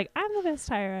 It was like, I'm the best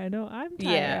Tyra. No, I'm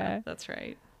Tyra. Yeah, that's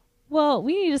right. Well,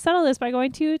 we need to settle this by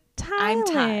going to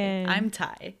Thailand. I'm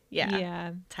Thai.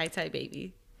 Yeah. Thai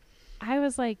baby. I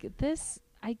was like,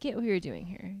 I get what you're doing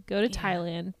here. Go to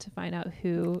Thailand to find out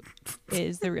who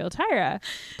is the real Tyra.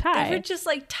 They were just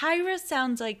like, Tyra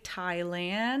sounds like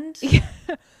Thailand.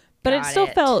 But it still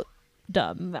felt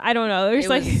dumb. I don't know.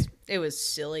 It was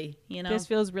silly, This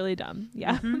feels really dumb.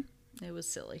 Yeah. It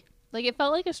was silly. Like, it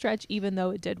felt like a stretch, even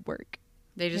though it did work.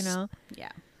 They just,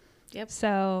 yeah. Yep.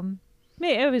 So,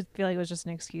 maybe I would feel like it was just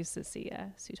an excuse to see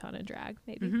Sutan in drag,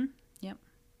 maybe. Yep.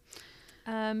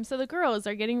 So the girls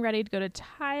are getting ready to go to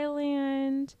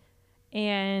Thailand,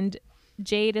 and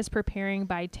Jade is preparing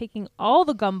by taking all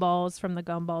the gumballs from the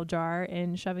gumball jar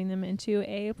and shoving them into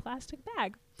a plastic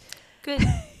bag. Good.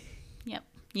 Yep.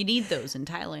 You need those in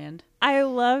Thailand. I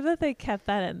love that they kept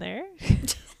that in there.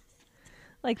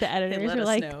 Like, the editors were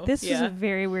like, this is a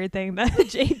very weird thing that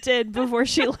Jade did before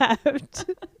she left.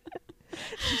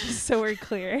 Just so we're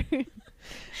clear.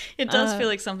 It does feel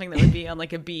like something that would be on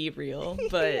like a B reel,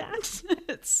 but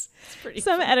it's pretty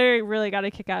Some fun. editor really got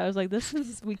a kick out. I was like,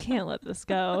 we can't let this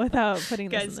go without putting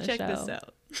this in the show. Guys, check this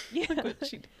out. Yeah. Look what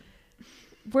she did.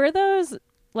 Were those,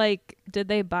 like, did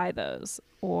they buy those?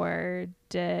 Or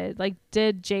did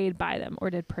Jade buy them?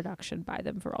 Or did production buy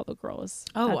them for all the girls?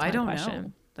 Oh, I don't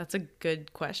know. That's a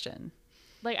good question.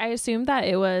 Like, I assumed that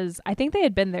I think they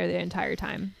had been there the entire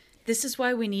time. This is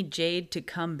why we need Jade to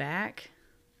come back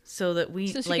so that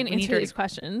so she can answer these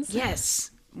questions.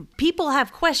 Yes. People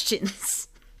have questions.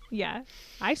 Yeah,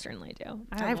 I certainly do.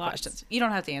 I have lots. questions. You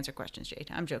don't have to answer questions, Jade.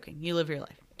 I'm joking. You live your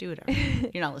life. Do whatever.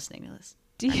 You're not listening to this.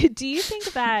 Do you think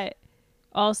that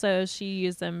also she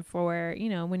used them for, you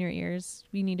know, when your ears,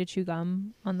 you need to chew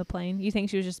gum on the plane? You think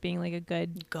she was just being like a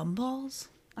good Gumballs?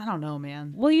 I don't know,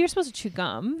 man. Well, you're supposed to chew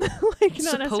gum. Like not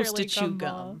Supposed necessarily to chew gum.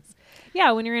 balls.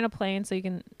 Yeah, when you're in a plane so you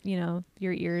can, you know,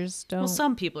 your ears don't. Well,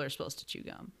 some people are supposed to chew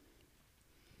gum.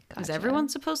 Is Gotcha. everyone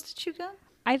supposed to chew gum?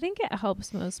 I think it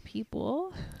helps most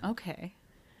people. Okay.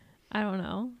 I don't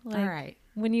know. Like, All right.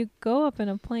 when you go up in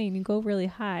a plane, you go really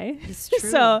high. It's true.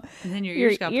 So and then your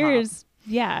ears got popped.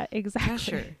 Yeah, exactly.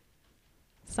 Pressure.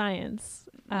 Science.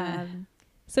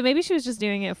 So maybe she was just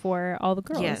doing it for all the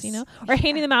girls, Yes. you know, or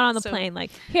handing them out on the So- plane.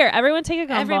 Like, here, everyone take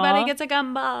a gumball. Everybody gets a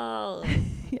gumball.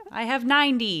 Yeah. I have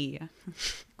 90.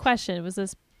 Question: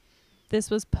 this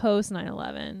was post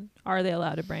 9/11? Are they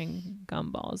allowed to bring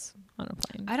gumballs on a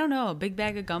plane? I don't know. A big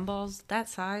bag of gumballs, that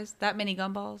size, that many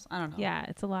gumballs. I don't know. Yeah,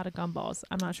 it's a lot of gumballs.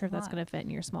 I'm not sure if a that's lot. going to fit in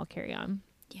your small carry-on.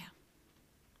 Yeah.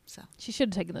 So She should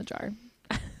have taken the jar.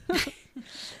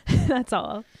 That's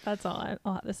all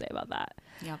I'll have to say about that.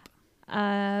 yep.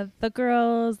 The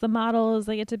girls, the models,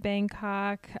 they get to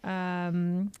Bangkok.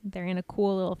 They're in a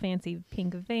cool little fancy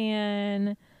pink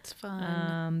van. It's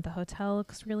fun. The hotel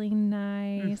looks really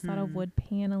nice. A lot of wood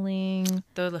paneling.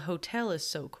 Though the hotel is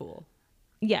so cool.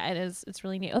 Yeah, it is. It's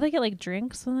really neat. Oh, they get like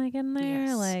drinks when they get in there.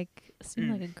 Yes. Like, it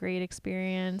seemed like a great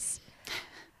experience.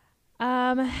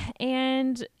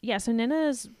 And yeah, so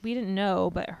Nina's, we didn't know,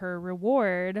 but her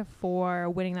reward for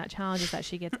winning that challenge is that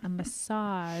she gets a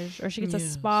massage or she gets a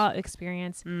Yes. spa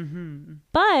experience. Mm-hmm.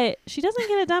 But she doesn't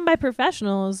get it done by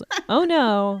professionals. Oh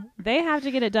no, they have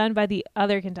to get it done by the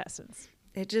other contestants.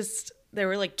 There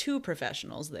were like 2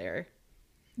 professionals there.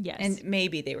 Yes. And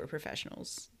maybe they were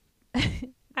professionals.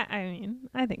 I mean,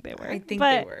 I think they were. I think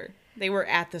but they were. They were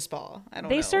at the spa. I don't know.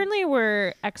 They certainly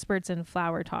were experts in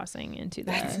flower tossing into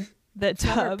the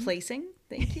Flower tub. placing.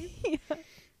 Thank you.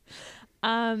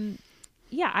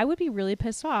 Yeah, I would be really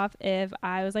pissed off if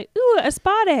I was like, ooh, a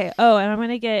spa day. Oh, and I'm going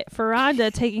to get Ferranda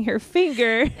taking her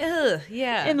finger Ugh,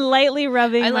 yeah. and lightly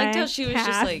rubbing I liked my how she was just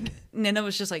calf. like, Nina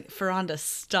was just like, Ferranda,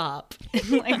 stop. And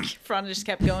like, Ferranda just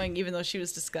kept going, even though she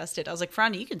was disgusted. I was like,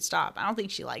 Ferranda, you can stop. I don't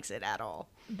think she likes it at all.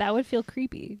 That would feel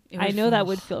creepy. It would I know feel- that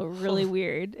would feel really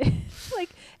weird. Like,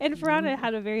 and Ferranda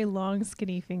had a very long,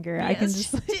 skinny finger. I can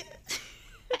Yes, just, she did.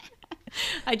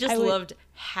 I just I would- loved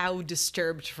how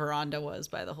disturbed Ferranda was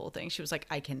by the whole thing. She was like,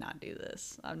 I cannot do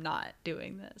this. I'm not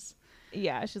doing this.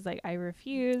 yeah, she's like, I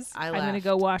refuse. I I'm going to laughed.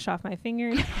 go wash off my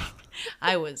finger.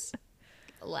 I was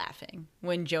laughing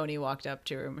when Joni walked up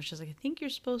to her and was just like, I think you're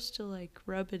supposed to like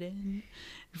rub it in.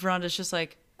 And Ferranda's just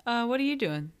like, what are you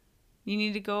doing? You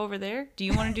need to go over there? Do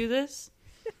you want to do this?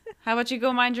 How about you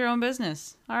go mind your own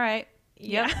business? All right.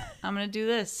 Yep. Yeah. I'm going to do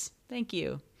this. Thank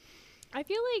you. I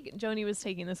feel like Joni was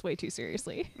taking this way too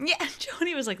seriously. Yeah.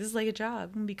 Joni was like, this is like a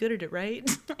job. I'm going to be good at it, right?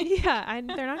 Yeah,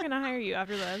 they're not going to hire you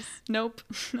after this. Nope.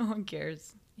 No one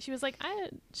cares. She was like, I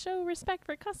show respect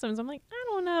for customs. I'm like, I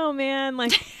don't know, man.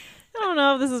 Like, I don't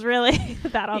know if this is really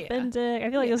that authentic. I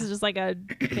feel like this is just like a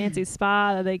fancy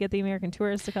spa that they get the American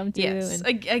tourists to come to. Yes.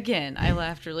 And Again, I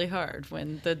laughed really hard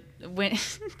when they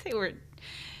were.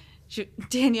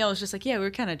 Danielle was just like, yeah, we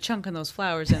were kind of chunking those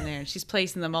flowers in there, and she's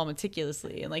placing them all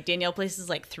meticulously. And like Danielle places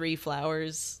like 3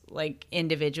 flowers like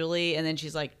individually, and then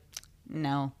she's like,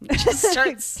 no, just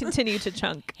starts continue to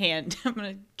chunk. I'm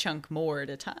gonna chunk more at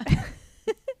a time.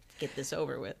 Get this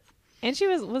over with. And she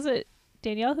was it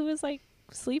Danielle who was like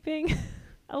sleeping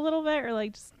a little bit or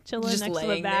like just chilling Just next to the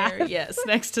laying bath? there, yes,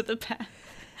 next to the bath.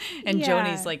 And Yeah.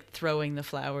 Joni's like throwing the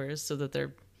flowers so that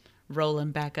they're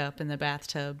rolling back up in the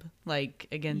bathtub, like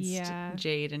against Yeah.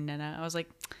 Jade and Nina. I was like,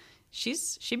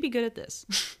 she'd be good at this.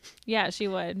 Yeah, she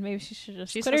would. Maybe she should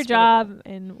just She's quit so her job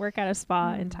and work at a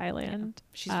spa in Thailand.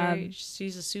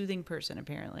 She's a soothing person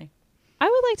apparently. I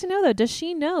would like to know though, does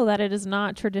she know that it is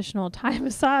not traditional Thai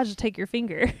massage to take your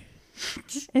finger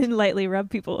and lightly rub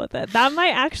people with it? That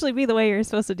might actually be the way you're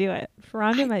supposed to do it.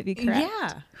 Ferranda might be correct.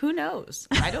 Yeah, who knows?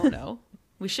 I don't know.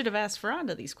 We should have asked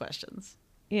Ferranda these questions.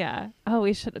 Yeah. Oh,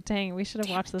 we should have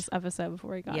watched this episode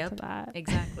before we got to that.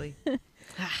 Exactly.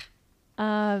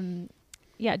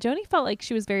 Yeah, Joni felt like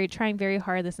she was trying very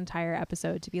hard this entire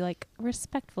episode to be like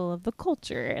respectful of the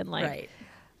culture and like Right.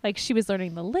 like she was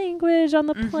learning the language on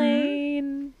the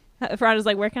plane. Ferranda's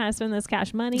like, where can I spend this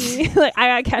cash money? Like,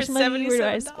 I got cash For money. Where do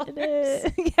I spend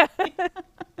it? Yeah.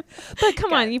 But come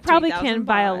Got on, you probably 3,000 can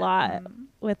buy a baht. lot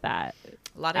with that.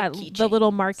 A lot At of keychains. the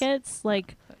little markets,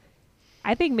 like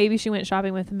I think maybe she went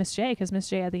shopping with Miss J because Miss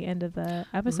J at the end of the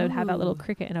episode had that little Ooh.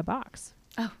 cricket in a box.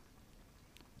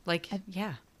 Like,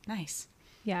 yeah, nice.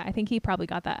 Yeah, I think he probably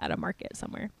got that at a market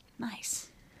somewhere. Nice.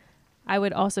 I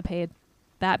would also pay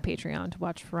that Patreon to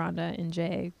watch Ferranda and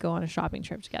Jay go on a shopping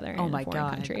trip together in a foreign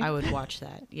country. I would watch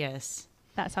that. Yes.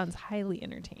 That sounds highly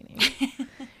entertaining.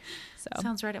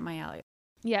 Sounds right up my alley.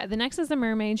 Yeah, the next is the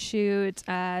mermaid shoot.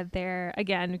 They're,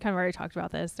 again, we kind of already talked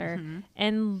about this. They're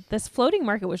in this floating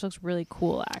market, which looks really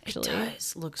cool, actually. It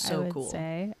does look so cool.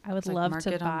 I would love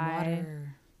to buy.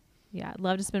 Yeah, I'd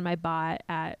love to spend my bot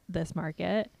at this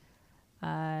market.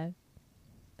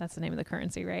 That's the name of the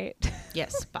currency, right?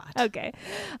 Yes, bot. Okay.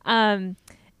 And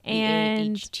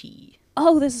B-A-H-T.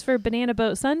 oh, this is for Banana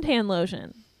Boat suntan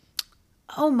lotion.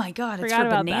 Oh my God, it's Forgot for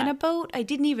about Banana that. Boat? I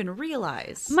didn't even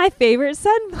realize. My favorite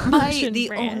sun lotion The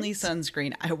brand. only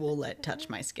sunscreen I will let touch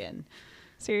my skin.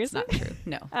 It's Seriously? not true.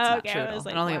 No, it's Oh, not okay, true I at all. was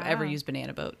like, I don't think I've ever wow. used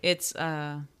Banana Boat. It's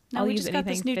no, I'll we use just got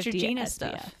this anything 50 Neutrogena SPF.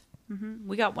 stuff.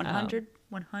 We got 100 SPF.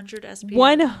 100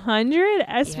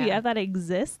 SPF Yeah. that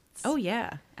exists? Oh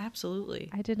yeah, absolutely.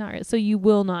 I did not. So you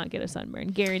will not get a sunburn.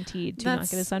 Guaranteed to not get a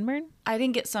That's- sunburn? I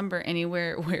didn't get sunburn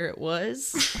anywhere where it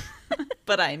was,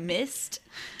 but I missed.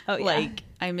 Oh, yeah. Like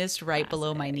I missed right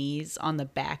below my knees on the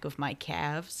back of my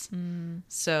calves.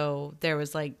 So there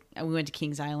was like, we went to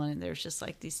Kings Island and there was just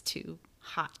like these two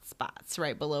hot spots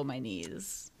right below my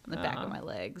knees on the back of my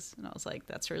legs. And I was like,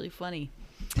 that's really funny.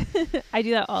 I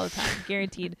do that all the time.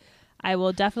 Guaranteed. I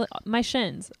will definitely. My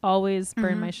shins. Always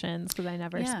burn my shins because I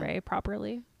never Yeah. spray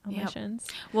properly on my Yep. shins.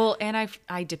 Well, and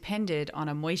I depended on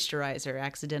a moisturizer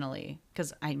accidentally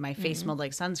because my face smelled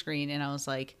like sunscreen, and I was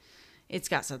like, it's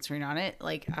got sunscreen on it.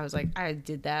 Like I was like, I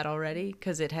did that already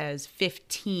because it has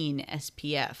 15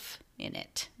 SPF in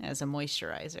it as a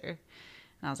moisturizer, and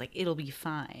I was like, it'll be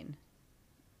fine.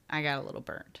 I got a little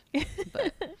burned,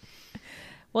 but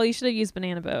Well, you should have used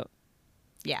Banana Boat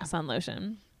yeah. sun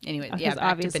lotion. Anyway, Because yeah, back to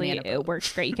obviously Banana it Boat.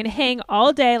 works great. You can hang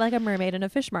all day like a mermaid in a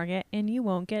fish market and you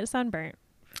won't get sunburnt.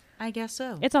 I guess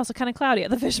so. It's also kind of cloudy at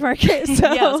the fish market.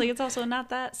 So Yeah, I was like, it's also not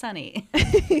that sunny.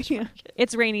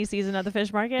 it's rainy season at the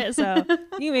fish market, so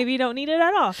you maybe don't need it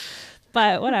at all.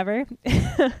 But whatever.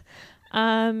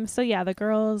 So yeah, the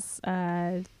girls,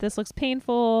 this looks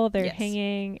painful. They're Yes.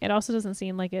 hanging. It also doesn't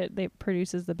seem like it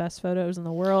produces the best photos in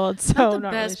the world. So Not the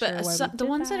not best, really but sure why we the did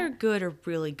ones that that are good are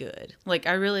really good. Like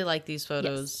I really like these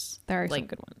photos. there are some like,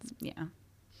 good ones. Yeah.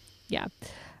 Yeah.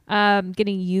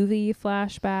 Getting UV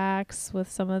flashbacks with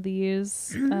some of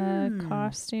these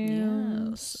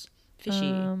costumes. Yes.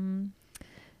 Fishy.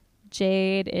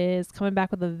 Jade is coming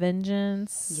back with a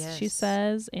vengeance, she Yes.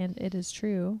 says, and it is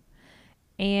true.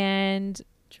 And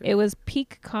True. it was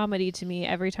peak comedy to me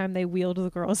every time they wheeled the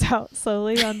girls out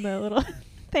slowly on the little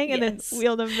thing and Yes. then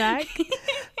wheeled them back.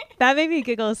 That made me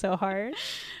giggle so hard.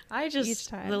 I each just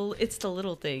time. it's the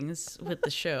little things with the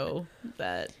show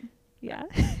that Yeah.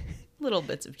 little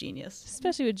bits of genius.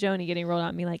 Especially with Joni getting rolled out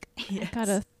and me like,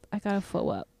 Yes. I gotta flow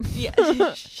up.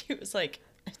 Yeah, she was like,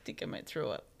 I think I might throw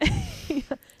up.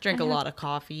 Drink a lot of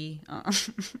coffee.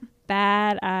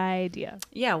 Bad idea.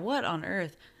 Yeah, what on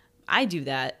earth? I do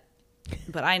that,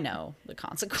 but I know the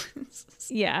consequences.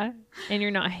 Yeah. And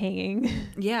you're not hanging.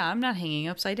 Yeah, I'm not hanging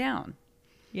upside down.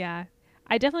 Yeah.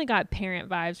 I definitely got parent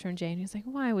vibes from Jane. He's like,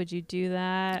 why would you do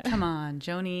that? Come on,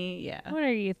 Joni. Yeah. What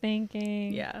are you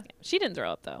thinking? Yeah. She didn't throw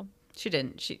up though. She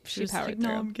didn't. She was powered like, no,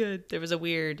 through. I'm good. There was a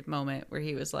weird moment where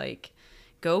he was like,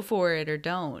 go for it or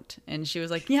don't. And she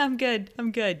was like, yeah, I'm good.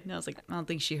 I'm good. And I was like, I don't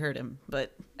think she heard him,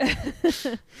 but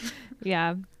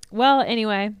Yeah. Well,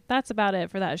 anyway, that's about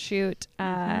it for that shoot.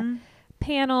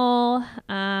 Panel.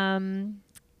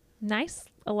 Nice,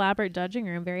 elaborate judging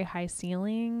room. Very high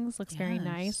ceilings. Looks very Yes.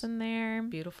 nice in there.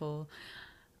 beautiful.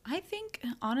 I think,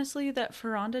 honestly, that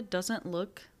Ferranda doesn't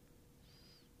look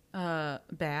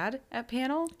bad at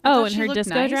panel. I Oh, thought and she her looked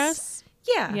disco nice. dress.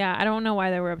 Yeah. Yeah, I don't know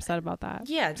why they were upset about that.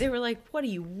 Yeah, they were like, what are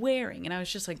you wearing? And I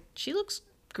was just like, she looks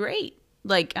great.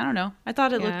 Like, I don't know. I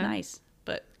thought it looked Yeah. nice,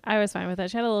 but I was fine with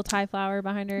it. She had a little tie flower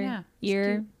behind her Yeah, it's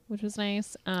ear, cute. which was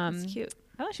nice. it's cute.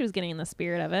 I thought she was getting in the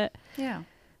spirit of it. Yeah.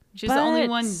 She's the only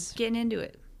one But- getting into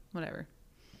it. Whatever.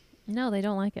 No, they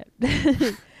don't like it.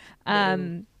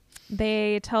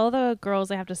 They tell the girls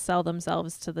they have to sell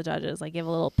themselves to the judges, like give a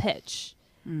little pitch.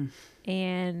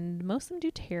 And most of them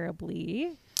do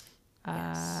terribly.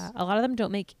 Yes. A lot of them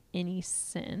don't make any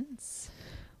sense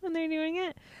when they're doing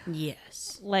it.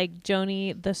 Yes. Like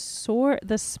Joni,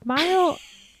 the smile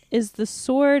is the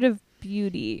sword of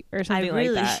beauty or something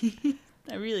like that.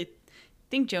 I really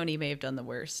think Joni may have done the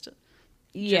worst.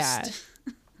 Yeah. Just-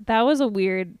 That was a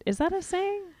weird, is that a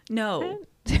saying? No. Okay.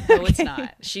 No, it's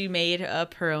not. She made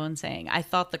up her own saying. I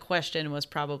thought the question was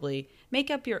probably make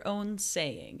up your own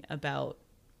saying about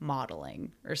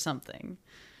modeling or something.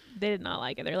 They did not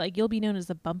like it. They're like, you'll be known as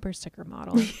the bumper sticker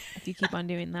model if you keep on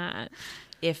doing that.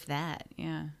 If that,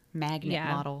 yeah. Magnet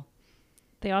model.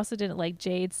 They also didn't like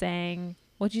Jade saying,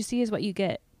 what you see is what you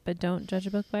get, but don't judge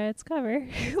a book by its cover.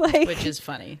 Like, which is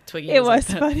funny. Twiggy it was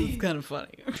like, funny. Kind of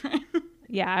funny.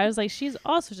 Yeah, I was like, she's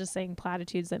also just saying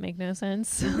platitudes that make no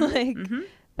sense. Like,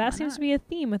 that seems to be a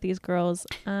theme with these girls.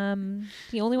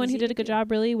 The only one who did a good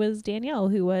job really was Danielle,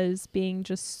 who was being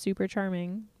just super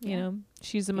charming. You know,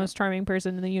 she's the most charming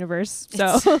person in the universe.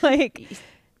 So like,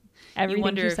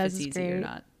 everything she says is great. Or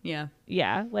not. Yeah.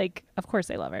 Yeah, like of course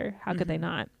they love her. How could they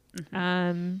not?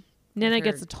 Nina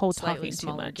gets a whole talking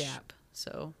too much. Gap,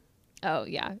 so. Oh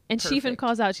yeah, and she even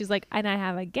calls out. She's like, and I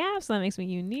have a gap, so that makes me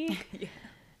unique. Yeah.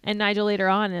 And Nigel later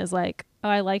on is like, oh,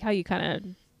 I like how you kind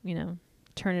of, you know,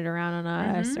 turn it around on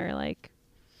us, or like,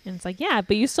 and it's like, yeah,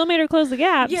 but you still made her close the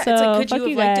gap. Yeah, so it's like, could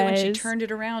you have liked it when she guys. turned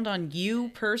it around on you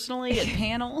personally at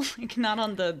panel, like not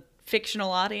on the fictional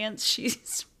audience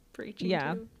she's preaching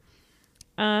to?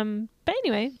 But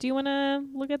anyway, do you want to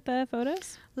look at the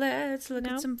photos? Let's look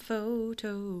at some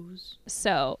photos.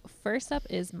 So first up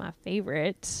is my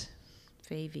favorite.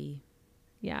 Favy.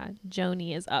 Yeah,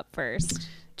 Joni is up first.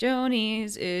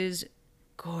 Joni's is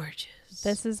gorgeous.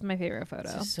 This is my favorite photo.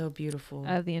 This is so beautiful.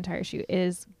 Of the entire shoot. It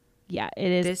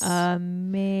is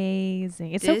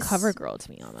amazing. It's so cover girl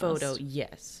to me almost. Photo,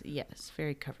 yes,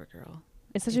 very cover girl.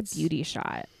 It's such a beauty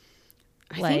shot.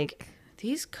 I think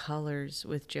these colors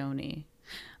with Joni,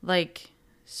 like,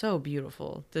 so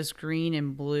beautiful. This green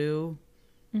and blue.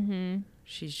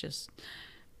 She's just...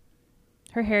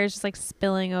 Her hair is just like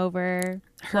spilling over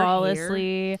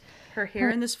flawlessly. Her hair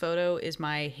in this photo is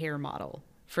my hair model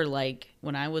for like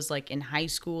when I was like in high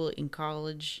school, in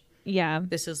college. Yeah.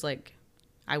 This is like,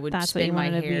 I would spin my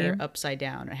hair upside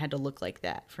down. It had to look like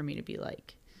that for me to be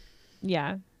like,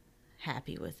 yeah,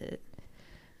 happy with it.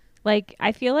 Like,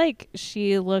 I feel like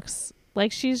she looks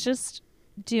like she's just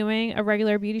doing a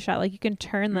regular beauty shot. Like, you can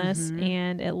turn this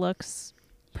and it looks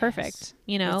perfect.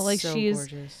 You know, it's like so she's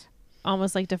gorgeous.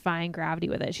 Almost like defying gravity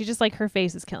with it. She just like, her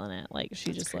face is killing it. Like,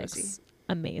 she just looks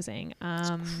amazing.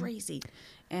 It's crazy.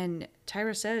 And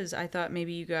Tyra says, I thought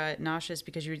maybe you got nauseous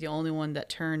because you were the only one that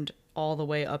turned all the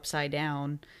way upside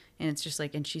down. And it's just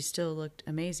like, and she still looked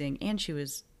amazing. And she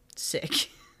was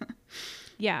sick.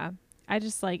 Yeah. I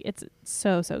just like, it's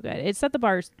so good. It set the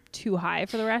bar too high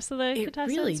for the rest of the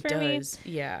contestants really for does.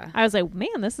 me. Yeah. I was like,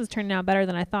 man, this is turning out better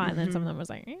than I thought. And then some of them was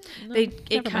like, no,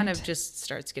 it kind of just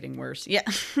starts getting worse. Yeah.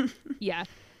 Yeah.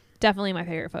 Definitely my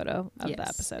favorite photo of the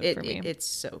episode for me. It's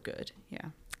so good. Yeah.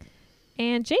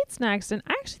 And Jade's next, and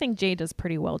I actually think Jade does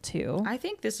pretty well too. I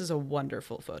think this is a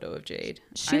wonderful photo of Jade.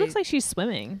 She looks like she's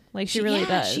swimming. Like she really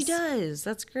does. She does.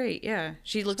 That's great. Yeah.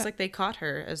 She looks like they caught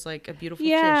her as like a beautiful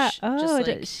fish.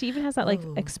 Oh, she even has that like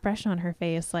expression on her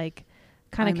face, like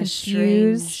kind of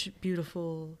confused, strange,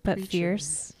 beautiful, but creature.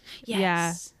 Fierce. Yes. Yeah.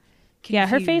 Confused. Yeah,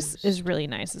 her face is really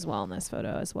nice as well in this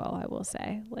photo as well, I will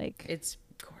say. Like, it's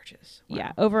gorgeous. Wow.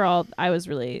 Yeah, overall I was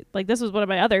really like, this was one of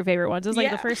my other favorite ones. It was like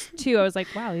the first two I was like,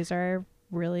 wow, these are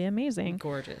really amazing.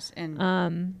 Gorgeous.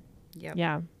 And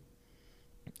yeah.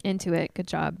 Into it. Good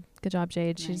job,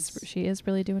 Jade. Nice. She is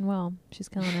really doing well. She's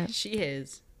killing it. She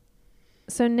is.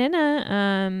 So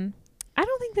Nina, I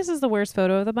don't think this is the worst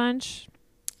photo of the bunch.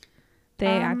 They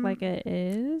act like it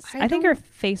is. I think her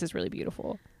face is really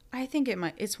beautiful. I think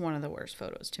it's one of the worst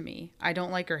photos to me. I don't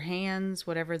like her hands,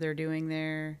 whatever they're doing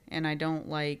there, and I don't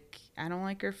like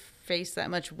her face that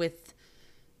much with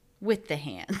the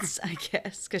hands, I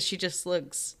guess, because she just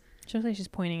looks... She looks like she's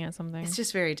pointing at something. It's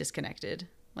just very disconnected.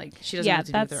 Like, she doesn't know what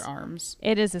to do with her arms.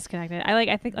 It is disconnected.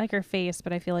 I think like her face,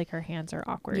 but I feel like her hands are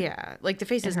awkward. Yeah, like the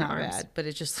face is not bad, but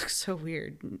it just looks so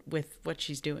weird with what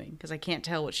she's doing, because I can't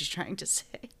tell what she's trying to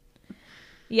say.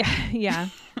 Yeah.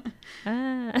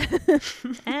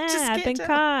 I've been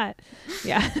caught.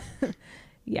 Yeah.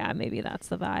 Yeah, maybe that's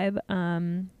the vibe.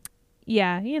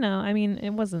 Yeah, I mean,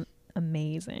 it wasn't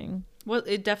amazing. Well,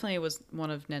 it definitely was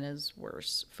one of Nina's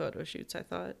worst photo shoots, I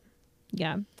thought.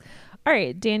 Yeah. All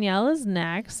right, Danielle is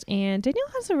next, and Danielle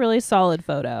has a really solid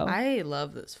photo. I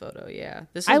love this photo, yeah.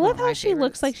 I love how she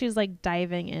looks like she's like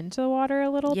diving into the water a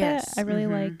little bit. I really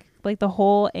like the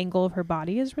whole angle of her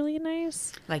body is really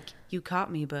nice. Like, you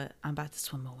caught me, but I'm about to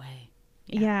swim away.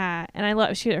 Yeah, and I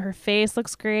love her face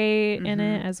looks great in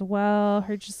it as well.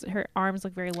 Her arms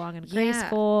look very long and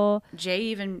graceful. Jay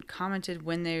even commented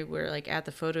when they were like at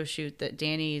the photo shoot that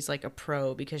Danny's like a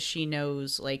pro because she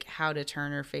knows like how to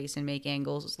turn her face and make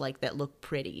angles like that look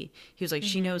pretty. He was like,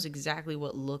 she knows exactly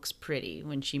what looks pretty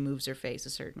when she moves her face a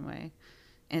certain way.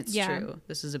 And it's true.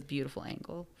 This is a beautiful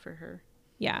angle for her.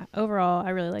 Yeah, overall I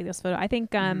really like this photo. I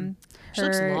think she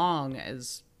looks long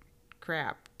as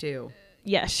crap too.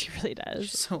 Yes, she really does.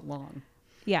 She's so long.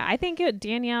 Yeah, I think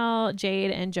Danielle,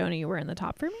 Jade, and Joni were in the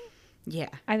top for me. Yeah.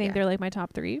 I think yeah. they're like my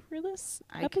top 3 for this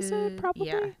episode, probably.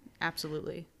 Yeah,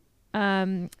 absolutely.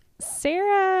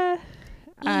 Sarah,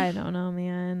 I don't know,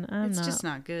 man. It's just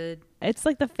not good. It's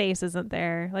like the face isn't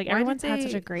there. Like Why everyone's did had they-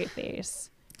 such a great face.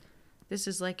 This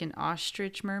is like an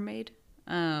ostrich mermaid.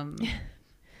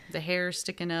 The hair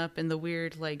sticking up and the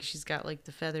weird, like, she's got like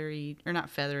the feathery, or not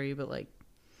feathery, but like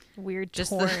Weird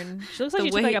Just torn. She looks like the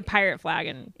she took like way- a pirate flag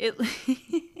and it.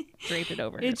 draped it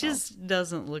over It herself. just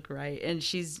doesn't look right, and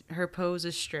her pose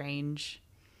is strange.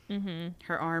 Mm-hmm.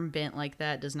 Her arm bent like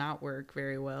that does not work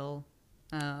very well.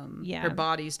 Yeah. Her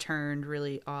body's turned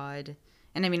really odd,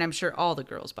 and I mean, I'm sure all the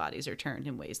girls' bodies are turned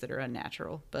in ways that are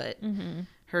unnatural, but Mm-hmm.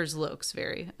 hers looks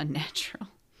very unnatural.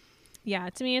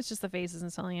 Yeah, to me, it's just the face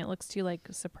isn't selling. It looks too like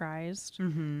surprised,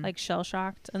 Mm-hmm. like shell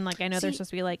shocked, and like I know they're See- supposed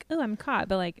to be like, "Oh, I'm caught,"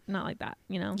 but like not like that,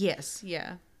 you know? Yes,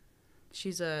 yeah.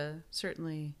 She's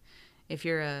certainly, if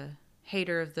you're a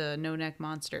hater of the no neck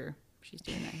monster, she's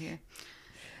doing that here.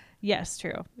 Yes,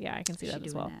 true. Yeah, I can see She's that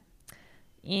as doing well.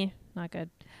 that. Not good.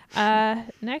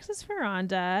 Next is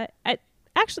Veranda.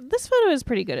 Actually, this photo is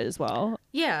pretty good as well.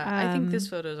 Yeah, I think this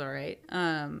photo's all right.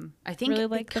 I think really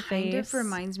it like the kind of face.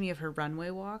 reminds me of her runway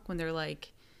walk when they're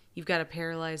like, you've got a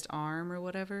paralyzed arm or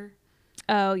whatever.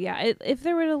 Oh yeah, if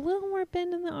there were a little more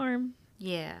bend in the arm,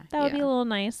 Yeah, that would yeah. be a little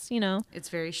nice. You know, It's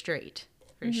very straight,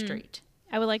 very Mhm. straight.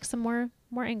 I would like some more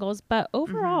angles, but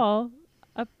overall,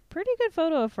 a pretty good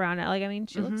photo of Veranda. Like, I mean,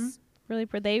 she looks really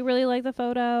pretty. They really like the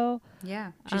photo.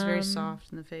 Yeah, she's very Um,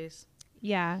 soft in the face.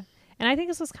 Yeah, and I think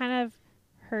this was kind of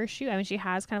her shoot. I mean, she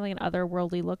has kind of like an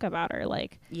otherworldly look about her.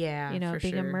 Like, Yeah, you know, for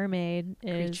being sure. a mermaid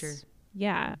is. Creature.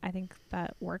 Yeah, I think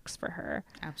that works for her.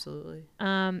 Absolutely.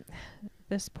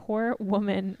 This poor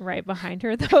woman right behind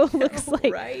her though looks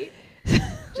like right.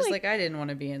 Just like I didn't want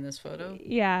to be in this photo.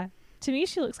 yeah. To me,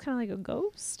 she looks kind of like a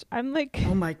ghost. I'm like,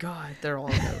 Oh my god, they're all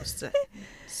ghosts.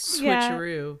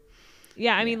 Switcheroo.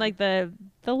 yeah. I mean, like the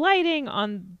lighting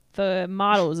on the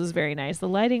models is very nice. The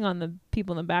lighting on the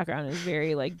people in the background is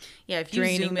very like Yeah, if you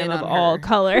draining zoom them in of on all her,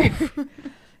 color.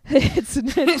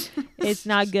 it's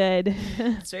not good.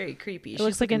 it's very creepy. It She's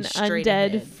looks like an looking straight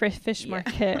undead ahead. fish Yeah.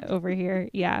 market over here.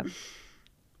 Yeah.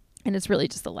 And it's really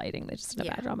just the lighting. They just did a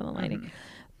Yeah. bad job on the lighting. Mhm.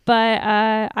 But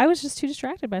I was just too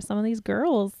distracted by some of these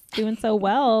girls doing so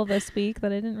well this week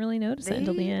that I didn't really notice it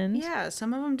until the end. Yeah,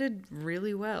 some of them did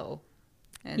really well,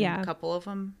 and Yeah. a couple of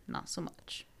them not so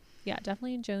much. Yeah,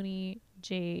 definitely Joni,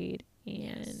 Jade,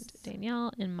 and Yes.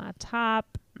 Danielle in my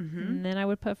top. Mm-hmm. And then I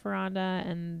would put Veranda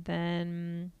and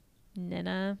then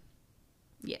Nina.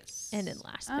 Yes. And in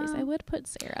last place, I would put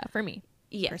Sarah for me.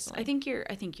 Yes, personally.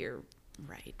 I think you're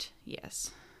right.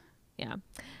 Yes. Yeah.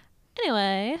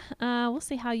 Anyway, we'll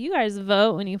see how you guys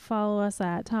vote when you follow us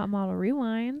at Top Model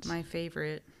Rewind. My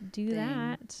favorite. Do thing.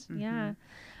 that. Yeah.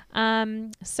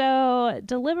 Mhm. So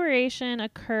deliberation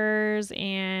occurs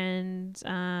and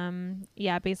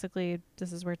yeah, basically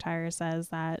this is where Tyra says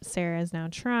that Sarah is now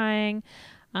trying.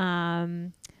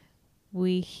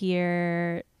 We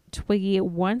hear Twiggy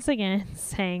once again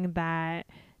saying that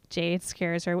Jade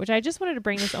scares her, which I just wanted to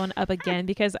bring this one up again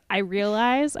because I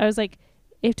realized, I was like,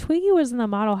 if Twiggy was in the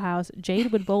model house,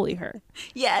 Jade would bully her.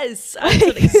 Yes, that's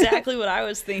exactly what I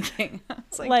was thinking.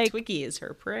 It's Like- Twiggy is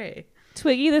her prey.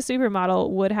 Twiggy, the supermodel,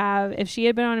 would have, if she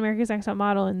had been on America's Next Top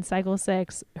Model in cycle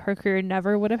 6, her career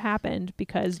never would have happened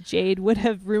because Jade would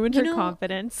have ruined You her know,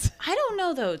 confidence. I don't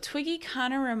know though. Twiggy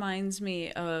kind of reminds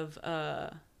me of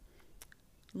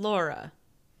Laura,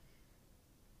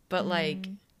 but like,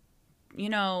 you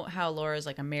know how Laura's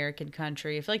like American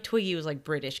country. I feel like Twiggy was like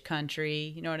British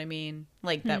country. You know what I mean?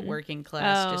 Like that working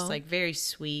class, Oh. just like very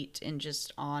sweet and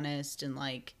just honest and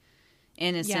like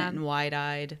innocent Yeah. and wide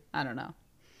eyed. I don't know.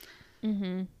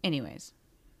 Mm-hmm. Anyways,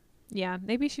 Yeah,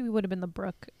 maybe she would have been the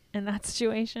Brooke in that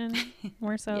situation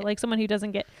more so. Yeah. Like someone who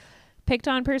doesn't get picked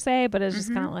on per se, but is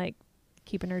just kind of like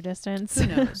keeping her distance. who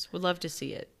knows? Would love to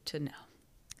see it to know.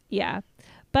 Yeah.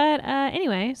 But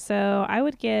anyway, so I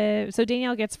would give, so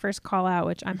Danielle gets first call out,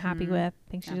 which I'm happy with.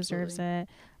 I think she deserves it.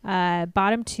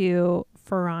 Bottom 2,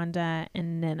 Veranda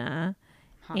and Nina.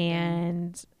 Hot damn.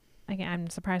 And again, I'm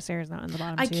surprised Sarah's not in the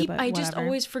bottom 2. But I just whatever.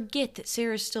 always forget that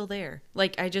Sarah's still there.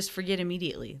 Like I just forget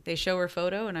immediately. They show her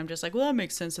photo and I'm just like, well, that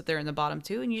makes sense that they're in the bottom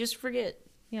 2, and you just forget.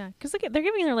 Yeah, because they're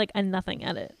giving her like a nothing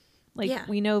edit. Like Yeah.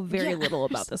 we know very Yeah, little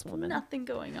about there's this woman. Nothing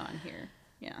going on here.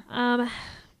 Yeah.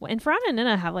 And Veranda and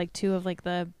Nina have like 2 of like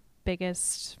the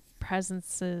biggest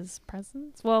presence.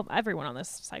 Well, everyone on this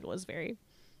cycle is very,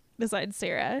 besides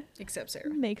Sarah, Except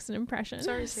Sarah. makes an impression.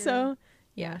 Sorry, Sarah. So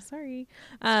Yeah. sorry.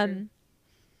 It's true.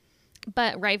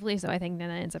 But rightfully so, I think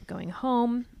Nina ends up going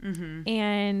home. Mm-hmm.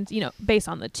 And, you know, based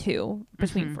on the two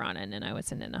between Verona and Nina, I would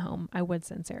send Nina home. I would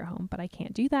send Sarah home, but I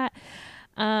can't do that.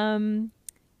 And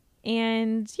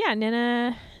yeah,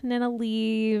 Nina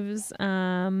leaves.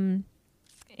 And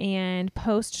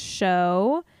post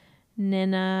show,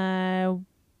 Nina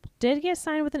did get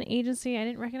signed with an agency. I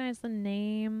didn't recognize the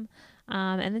name.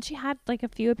 And then she had like a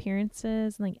few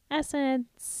appearances in like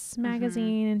Essence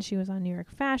magazine, and she was on New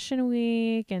York Fashion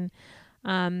Week. And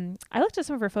I looked at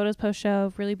some of her photos post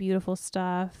show, really beautiful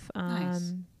stuff.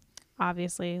 Nice.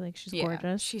 Obviously, like she's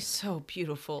gorgeous. She's so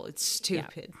beautiful. It's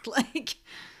stupid. Yeah. Like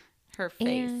her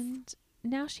face. And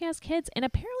now she has kids and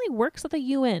apparently works at the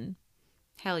UN.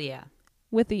 Hell yeah.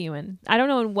 With the UN. I don't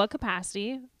know in what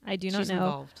capacity. I do not know.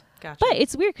 Involved. Gotcha. But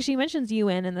it's weird because she mentions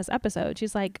UN in this episode.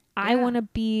 She's like, I want to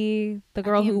be the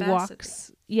girl who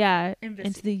walks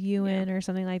into the UN or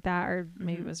something like that. Or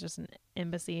maybe it was just an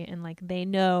embassy. And like, they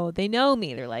know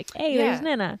me. They're like, hey, there's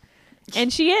Nina.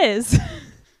 And she is.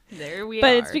 There we are.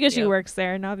 But it's because she works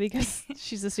there, not because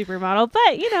she's a supermodel.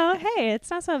 But, you know, hey,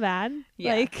 it's not so bad.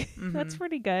 Yeah. Like, that's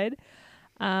pretty good.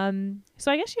 So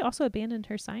I guess she also abandoned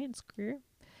her science career.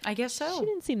 I guess so. She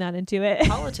didn't seem that into it.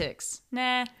 Politics.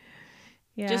 Nah.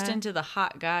 Yeah. Just into the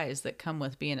hot guys that come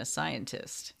with being a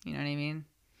scientist. You know what I mean?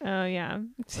 Oh, yeah.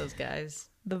 Those guys.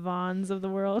 The Vaughns of the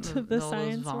world, the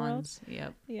science world.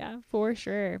 Yep. Yeah, for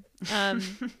sure.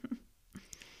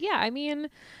 Yeah, I mean,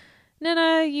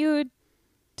 Nina, you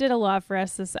did a lot for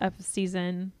us this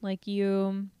season. Like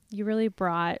you really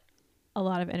brought a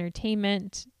lot of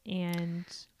entertainment and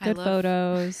good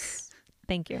photos.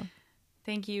 Thank you.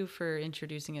 Thank you for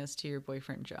introducing us to your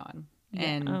boyfriend, John. Yeah,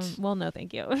 and well, no,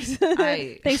 thank you.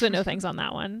 Thanks, but no thanks on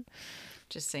that one.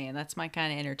 Just saying, that's my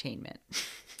kind of entertainment.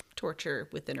 Torture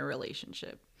within a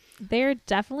relationship. They're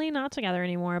definitely not together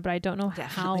anymore, but I don't know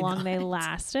how long they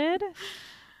lasted.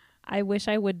 I wish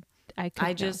I could.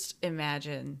 I just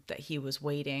imagine that he was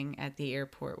waiting at the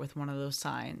airport with one of those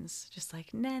signs, just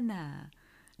like Nana.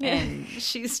 And he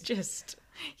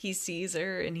sees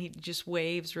her and he just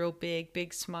waves real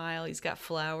big smile. He's got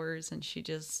flowers and she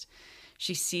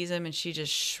sees him and she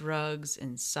just shrugs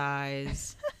and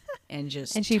sighs and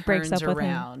she breaks up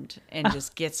around and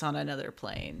just gets on another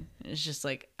plane. It's just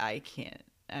like,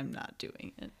 I'm not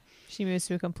doing it. She moves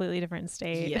to a completely different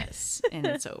state. Yes. And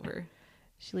it's over.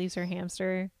 She leaves her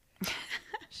hamster.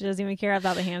 She doesn't even care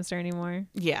about the hamster anymore.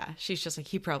 Yeah. She's just like,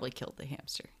 he probably killed the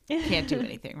hamster. Can't do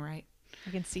anything, right? I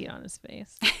can see it on his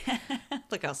face.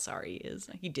 Look how sorry he is.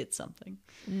 He did something.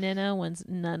 Nina wants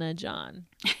Nana John.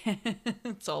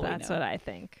 That's all we know. That's what I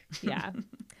think. Yeah.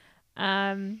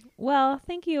 Well,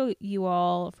 thank you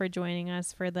all for joining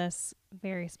us for this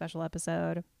very special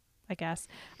episode, I guess.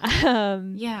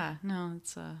 Yeah, no,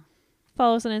 it's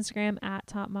follow us on Instagram at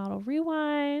Top Model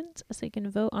Rewind so you can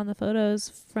vote on the photos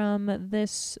from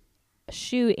this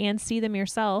shoot and see them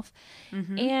yourself.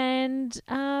 And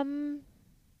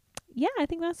yeah, I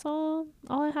think that's all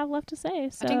I have left to say.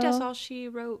 So I think that's all she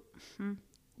wrote.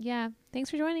 Yeah, thanks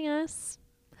for joining us.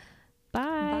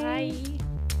 Bye.